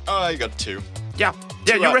 Oh, I got 2. Yeah.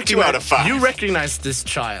 Two You out- recognize 2 out of 5. You recognize this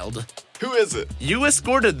child. Who is it? You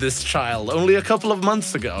escorted this child only a couple of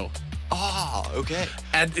months ago. Oh, okay.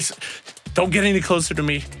 And don't get any closer to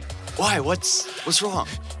me. Why? What's wrong?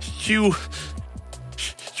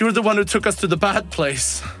 You're the one who took us to the bad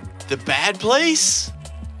place. The bad place?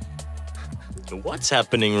 What's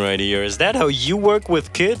happening right here? Is that how you work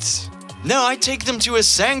with kids? No, I take them to a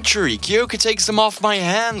sanctuary. Kyoka takes them off my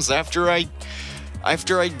hands after I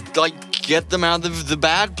like get them out of the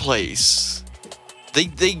bad place. They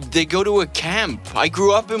go to a camp. I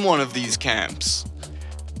grew up in one of these camps.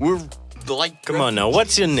 We're like Come on now,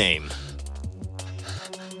 what's your name?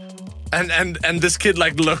 And this kid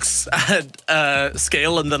like looks at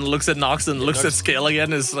Scale and then looks at Nox and looks at Scale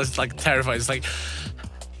again. Is just, like terrified. It's like,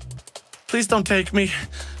 please don't take me,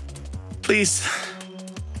 please.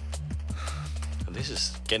 This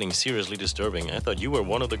is getting seriously disturbing. I thought you were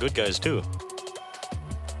one of the good guys too.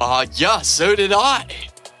 Yeah, so did I.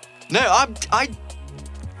 No, I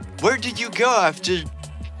where did you go after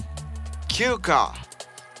Kyoka?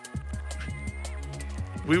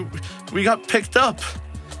 We got picked up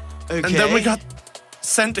Okay. and then we got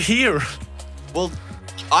sent here. Well,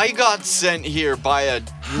 I got sent here by a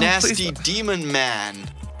nasty please. demon man.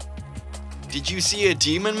 Did you see a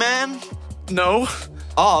demon man? No,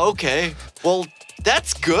 Oh, okay. Well,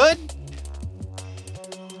 that's good.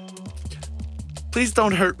 please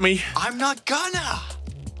don't hurt me. I'm not gonna.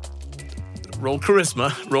 Roll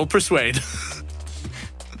charisma. Roll persuade.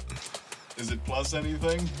 Is it plus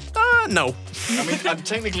anything? No, I mean, I'm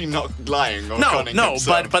technically not lying or no, conning no. him,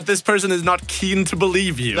 so- But this person is not keen to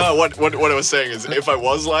believe you. No, what I was saying is, if I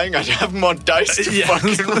was lying, I'd have more dice to Yeah.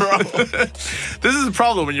 fucking roll. This is a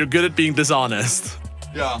problem when you're good at being dishonest.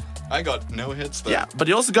 Yeah, I got no hits there. Yeah, but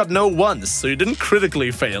you also got no ones, so you didn't critically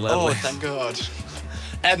fail. At Oh, least. thank God.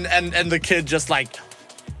 And the kid just like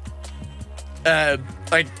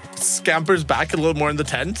scampers back a little more in the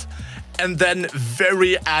tent, and then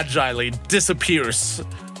very agilely disappears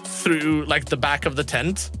through like the back of the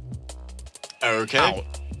tent. Okay. Out.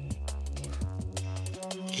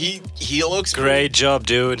 He looks Great job,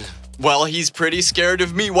 dude. Well, he's pretty scared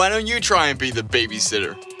of me. Why don't you try and be the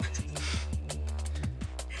babysitter?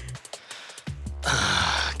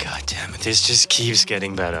 God damn it, this just keeps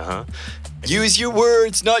getting better, huh? Use your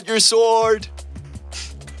words, not your sword.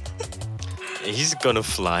 He's gonna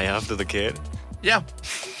fly after the kid. Yeah.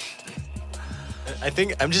 I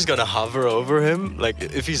think I'm just gonna hover over him, like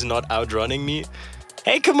if he's not outrunning me.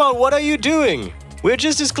 Hey, come on, what are you doing? We're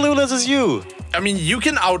just as clueless as you. I mean, you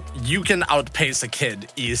can outpace a kid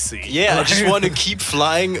easy. Yeah, I just want to keep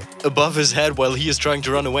flying above his head while he is trying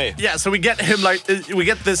to run away. Yeah, so we get him like we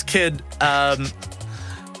get this kid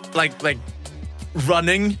like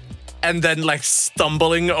running and then like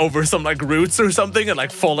stumbling over some like roots or something and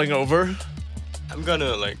like falling over. I'm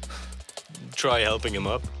gonna like try helping him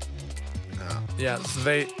up. Yeah, so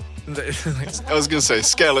they like, I was gonna say,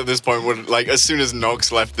 Scale at this point would, like, as soon as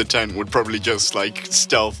Nox left the tent, would probably just, like,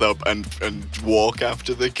 stealth up and walk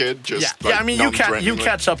after the kid. Just, yeah, like, I mean you non-threateningly.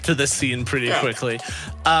 catch up to the scene pretty Yeah. quickly.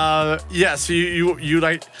 Yeah, so you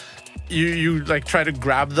like try to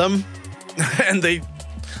grab them, and they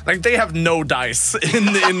have no dice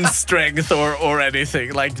in strength or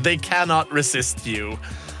anything. Like they cannot resist you,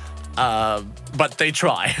 but they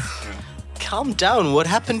try. Calm down, what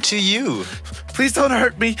happened to you? Please don't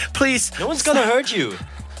hurt me, please. No one's gonna hurt you.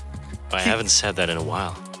 I haven't said that in a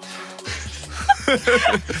while.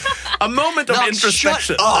 A moment of Nox,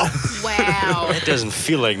 introspection. shut up. Wow. It doesn't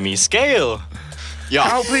feel like me. Scale. Yeah,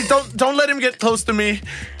 Oh, please don't let him get close to me.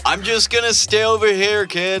 I'm just gonna stay over here,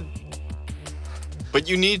 kid. But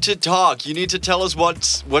you need to talk. You need to tell us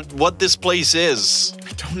what this place is.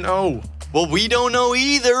 I don't know. Well, we don't know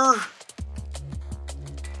either.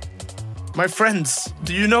 My friends,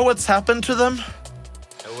 do you know what's happened to them?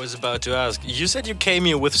 I was about to ask. You said you came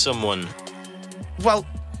here with someone. Well,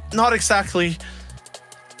 not exactly.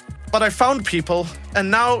 But I found people, and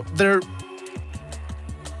now they're...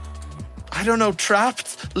 I don't know,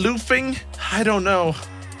 trapped? Looping? I don't know.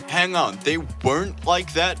 Hang on, they weren't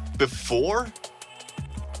like that before?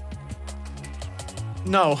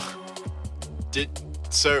 No.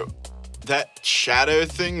 So that shadow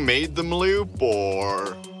thing made them loop,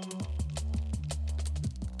 or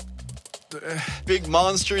big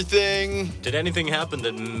monster thing? Did anything happen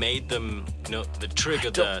that made them, that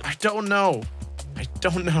triggered that? I don't know. I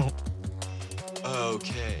don't know.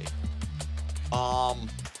 Okay.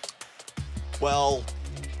 Well,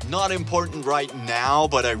 not important right now,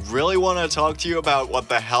 but I really want to talk to you about what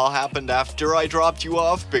the hell happened after I dropped you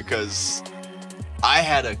off, because I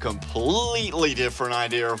had a completely different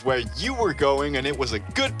idea of where you were going, and it was a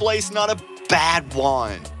good place, not a bad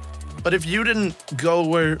one. But if you didn't go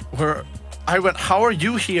where I went, how are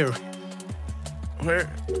you here?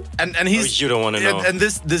 Where? And he's... you don't wanna know. And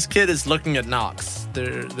this kid is looking at Nox.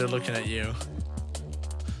 They're looking at you.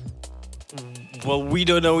 Well, we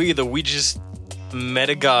don't know either. We just met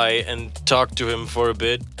a guy and talked to him for a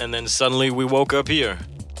bit, and then suddenly we woke up here.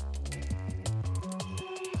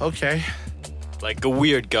 Okay. Like a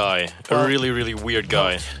weird guy. Well- A really, really weird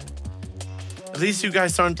guy. At least you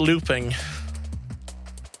guys aren't looping.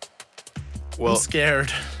 Well, I'm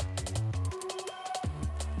scared.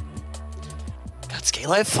 God,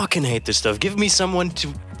 Scale, I fucking hate this stuff. Give me someone to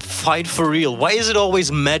fight for real. Why is it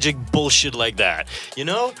always magic bullshit like that? You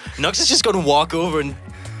know? Nox is just gonna walk over and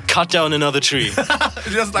cut down another tree.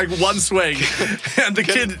 Just like one swing, and the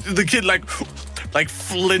kid like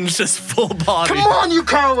flinches full body. on, you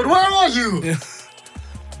coward! Where are you?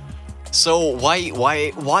 So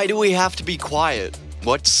why do we have to be quiet?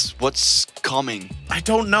 What's coming? I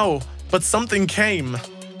don't know, but something came.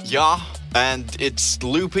 Yeah, and it's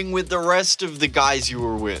looping with the rest of the guys you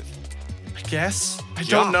were with. I guess. I Yeah.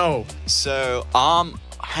 don't know. So,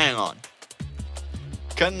 hang on.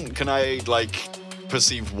 Can I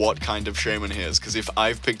perceive what kind of shaman he is? Because if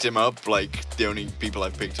I've picked him up, the only people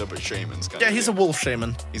I've picked up are shamans. Yeah, he's a wolf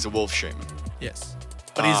shaman. He's a wolf shaman. Yes,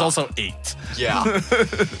 but he's also 8. Yeah.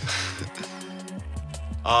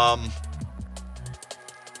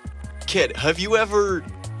 Kid, have you ever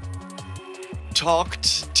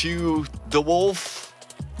talked to the wolf?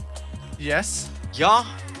 Yes. Yeah?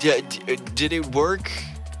 Did it work?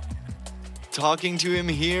 Talking to him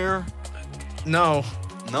here? No.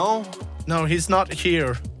 No? No, he's not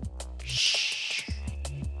here.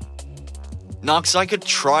 Nox, I could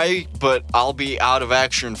try, but I'll be out of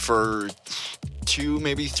action for 2,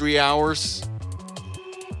 maybe 3 hours.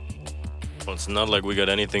 Well, it's not like we got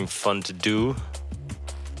anything fun to do.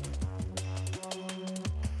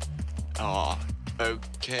 Oh,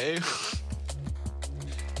 okay.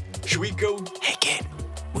 Should we go? Hey, kid,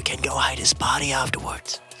 we can go hide his body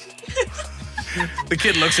afterwards. The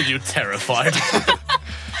kid looks at you terrified.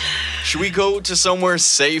 Should we go to somewhere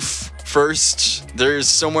safe first? There's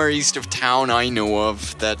somewhere east of town I know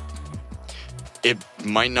of that it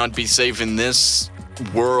might not be safe in this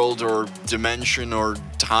world or dimension or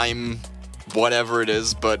time, whatever it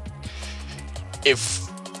is, but if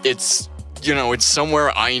it's, it's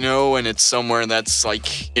somewhere I know and it's somewhere that's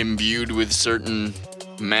imbued with certain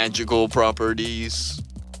magical properties.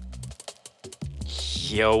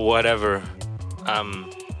 Yo, whatever.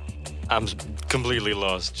 I'm completely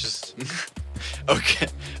lost. Just Okay,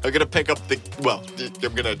 I'm gonna pick up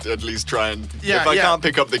I'm gonna at least try and... Yeah, if I yeah. can't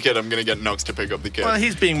pick up the kid, I'm gonna get Nox to pick up the kid. Well,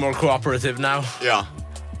 he's being more cooperative now. Yeah.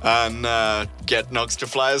 And get Nox to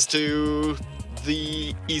fly us to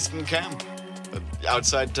the eastern camp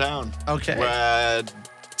outside town. Okay. Where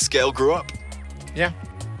Scale grew up. Yeah.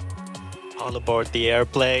 all aboard the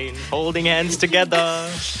airplane, holding hands together.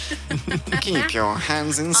 Keep your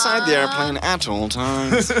hands inside the airplane at all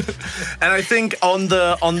times. And I think on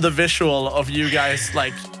the visual of you guys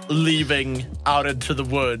leaving out into the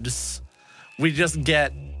woods, we just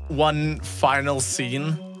get one final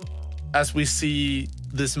scene as we see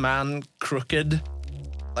this man crooked,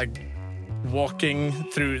 walking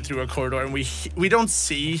through a corridor, and we don't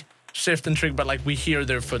see Shift and Trig, but we hear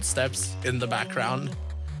their footsteps in the background.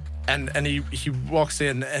 And he walks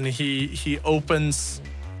in and he opens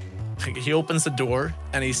he opens the door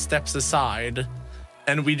and he steps aside,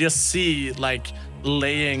 and we just see like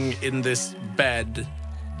laying in this bed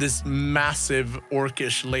this massive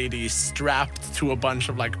orcish lady strapped to a bunch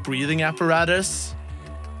of like breathing apparatus.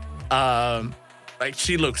 Like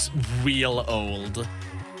she looks real old,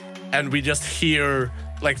 and we just hear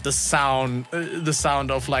like the sound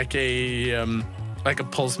of like a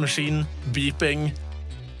pulse machine beeping,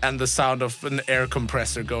 and the sound of an air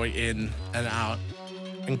compressor going in and out.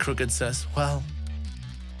 And Crooked says, "Well,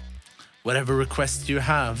 whatever request you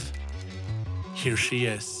have, here she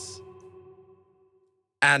is."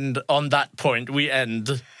 And on that point, we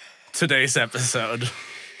end today's episode.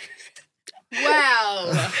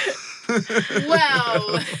 Wow.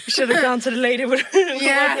 Wow. Should have gone to the lady with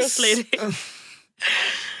Yes. lady.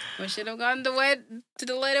 We should have gone to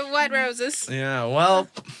the lady of white roses. Yeah, well,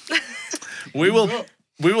 we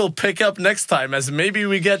will pick up next time as maybe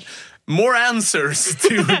we get more answers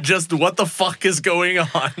to just what the fuck is going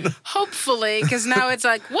on. Hopefully, because now it's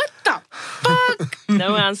like, what the fuck?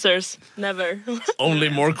 No answers. Never. Only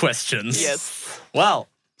more questions. Yes. Well,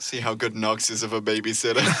 See how good Nox is of a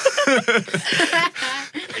babysitter.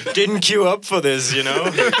 Didn't queue up for this, you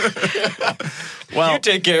know? well, You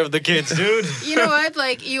take care of the kids, dude. You know what?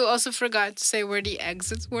 Like, you also forgot to say where the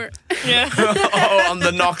exits were. Yeah. on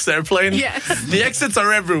the Nox airplane. Yes. The exits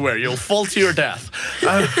are everywhere. You'll fall to your death.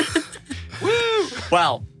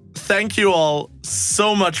 Well, thank you all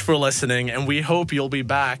so much for listening, and we hope you'll be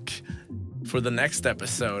back for the next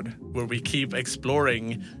episode where we keep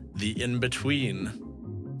exploring the in-between.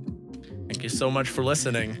 Thank you so much for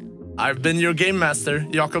listening. I've been your game master,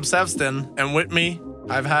 Jakob Savstin, and with me,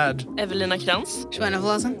 I've had Evelina Krantz. Joanna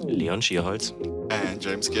Vlasen. Leon Schierholz. And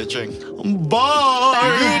James Kitching.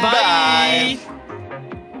 Bye! Bye.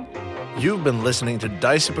 You've been listening to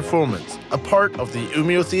Dicey Performance, a part of the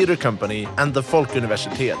Umeå Theatre Company and the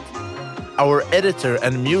Folkuniversitet. Our editor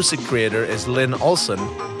and music creator is Lynn Olsen.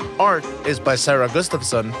 Art is by Sarah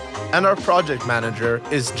Gustafsson, and our project manager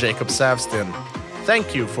is Jacob Savstin.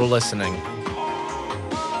 Thank you for listening.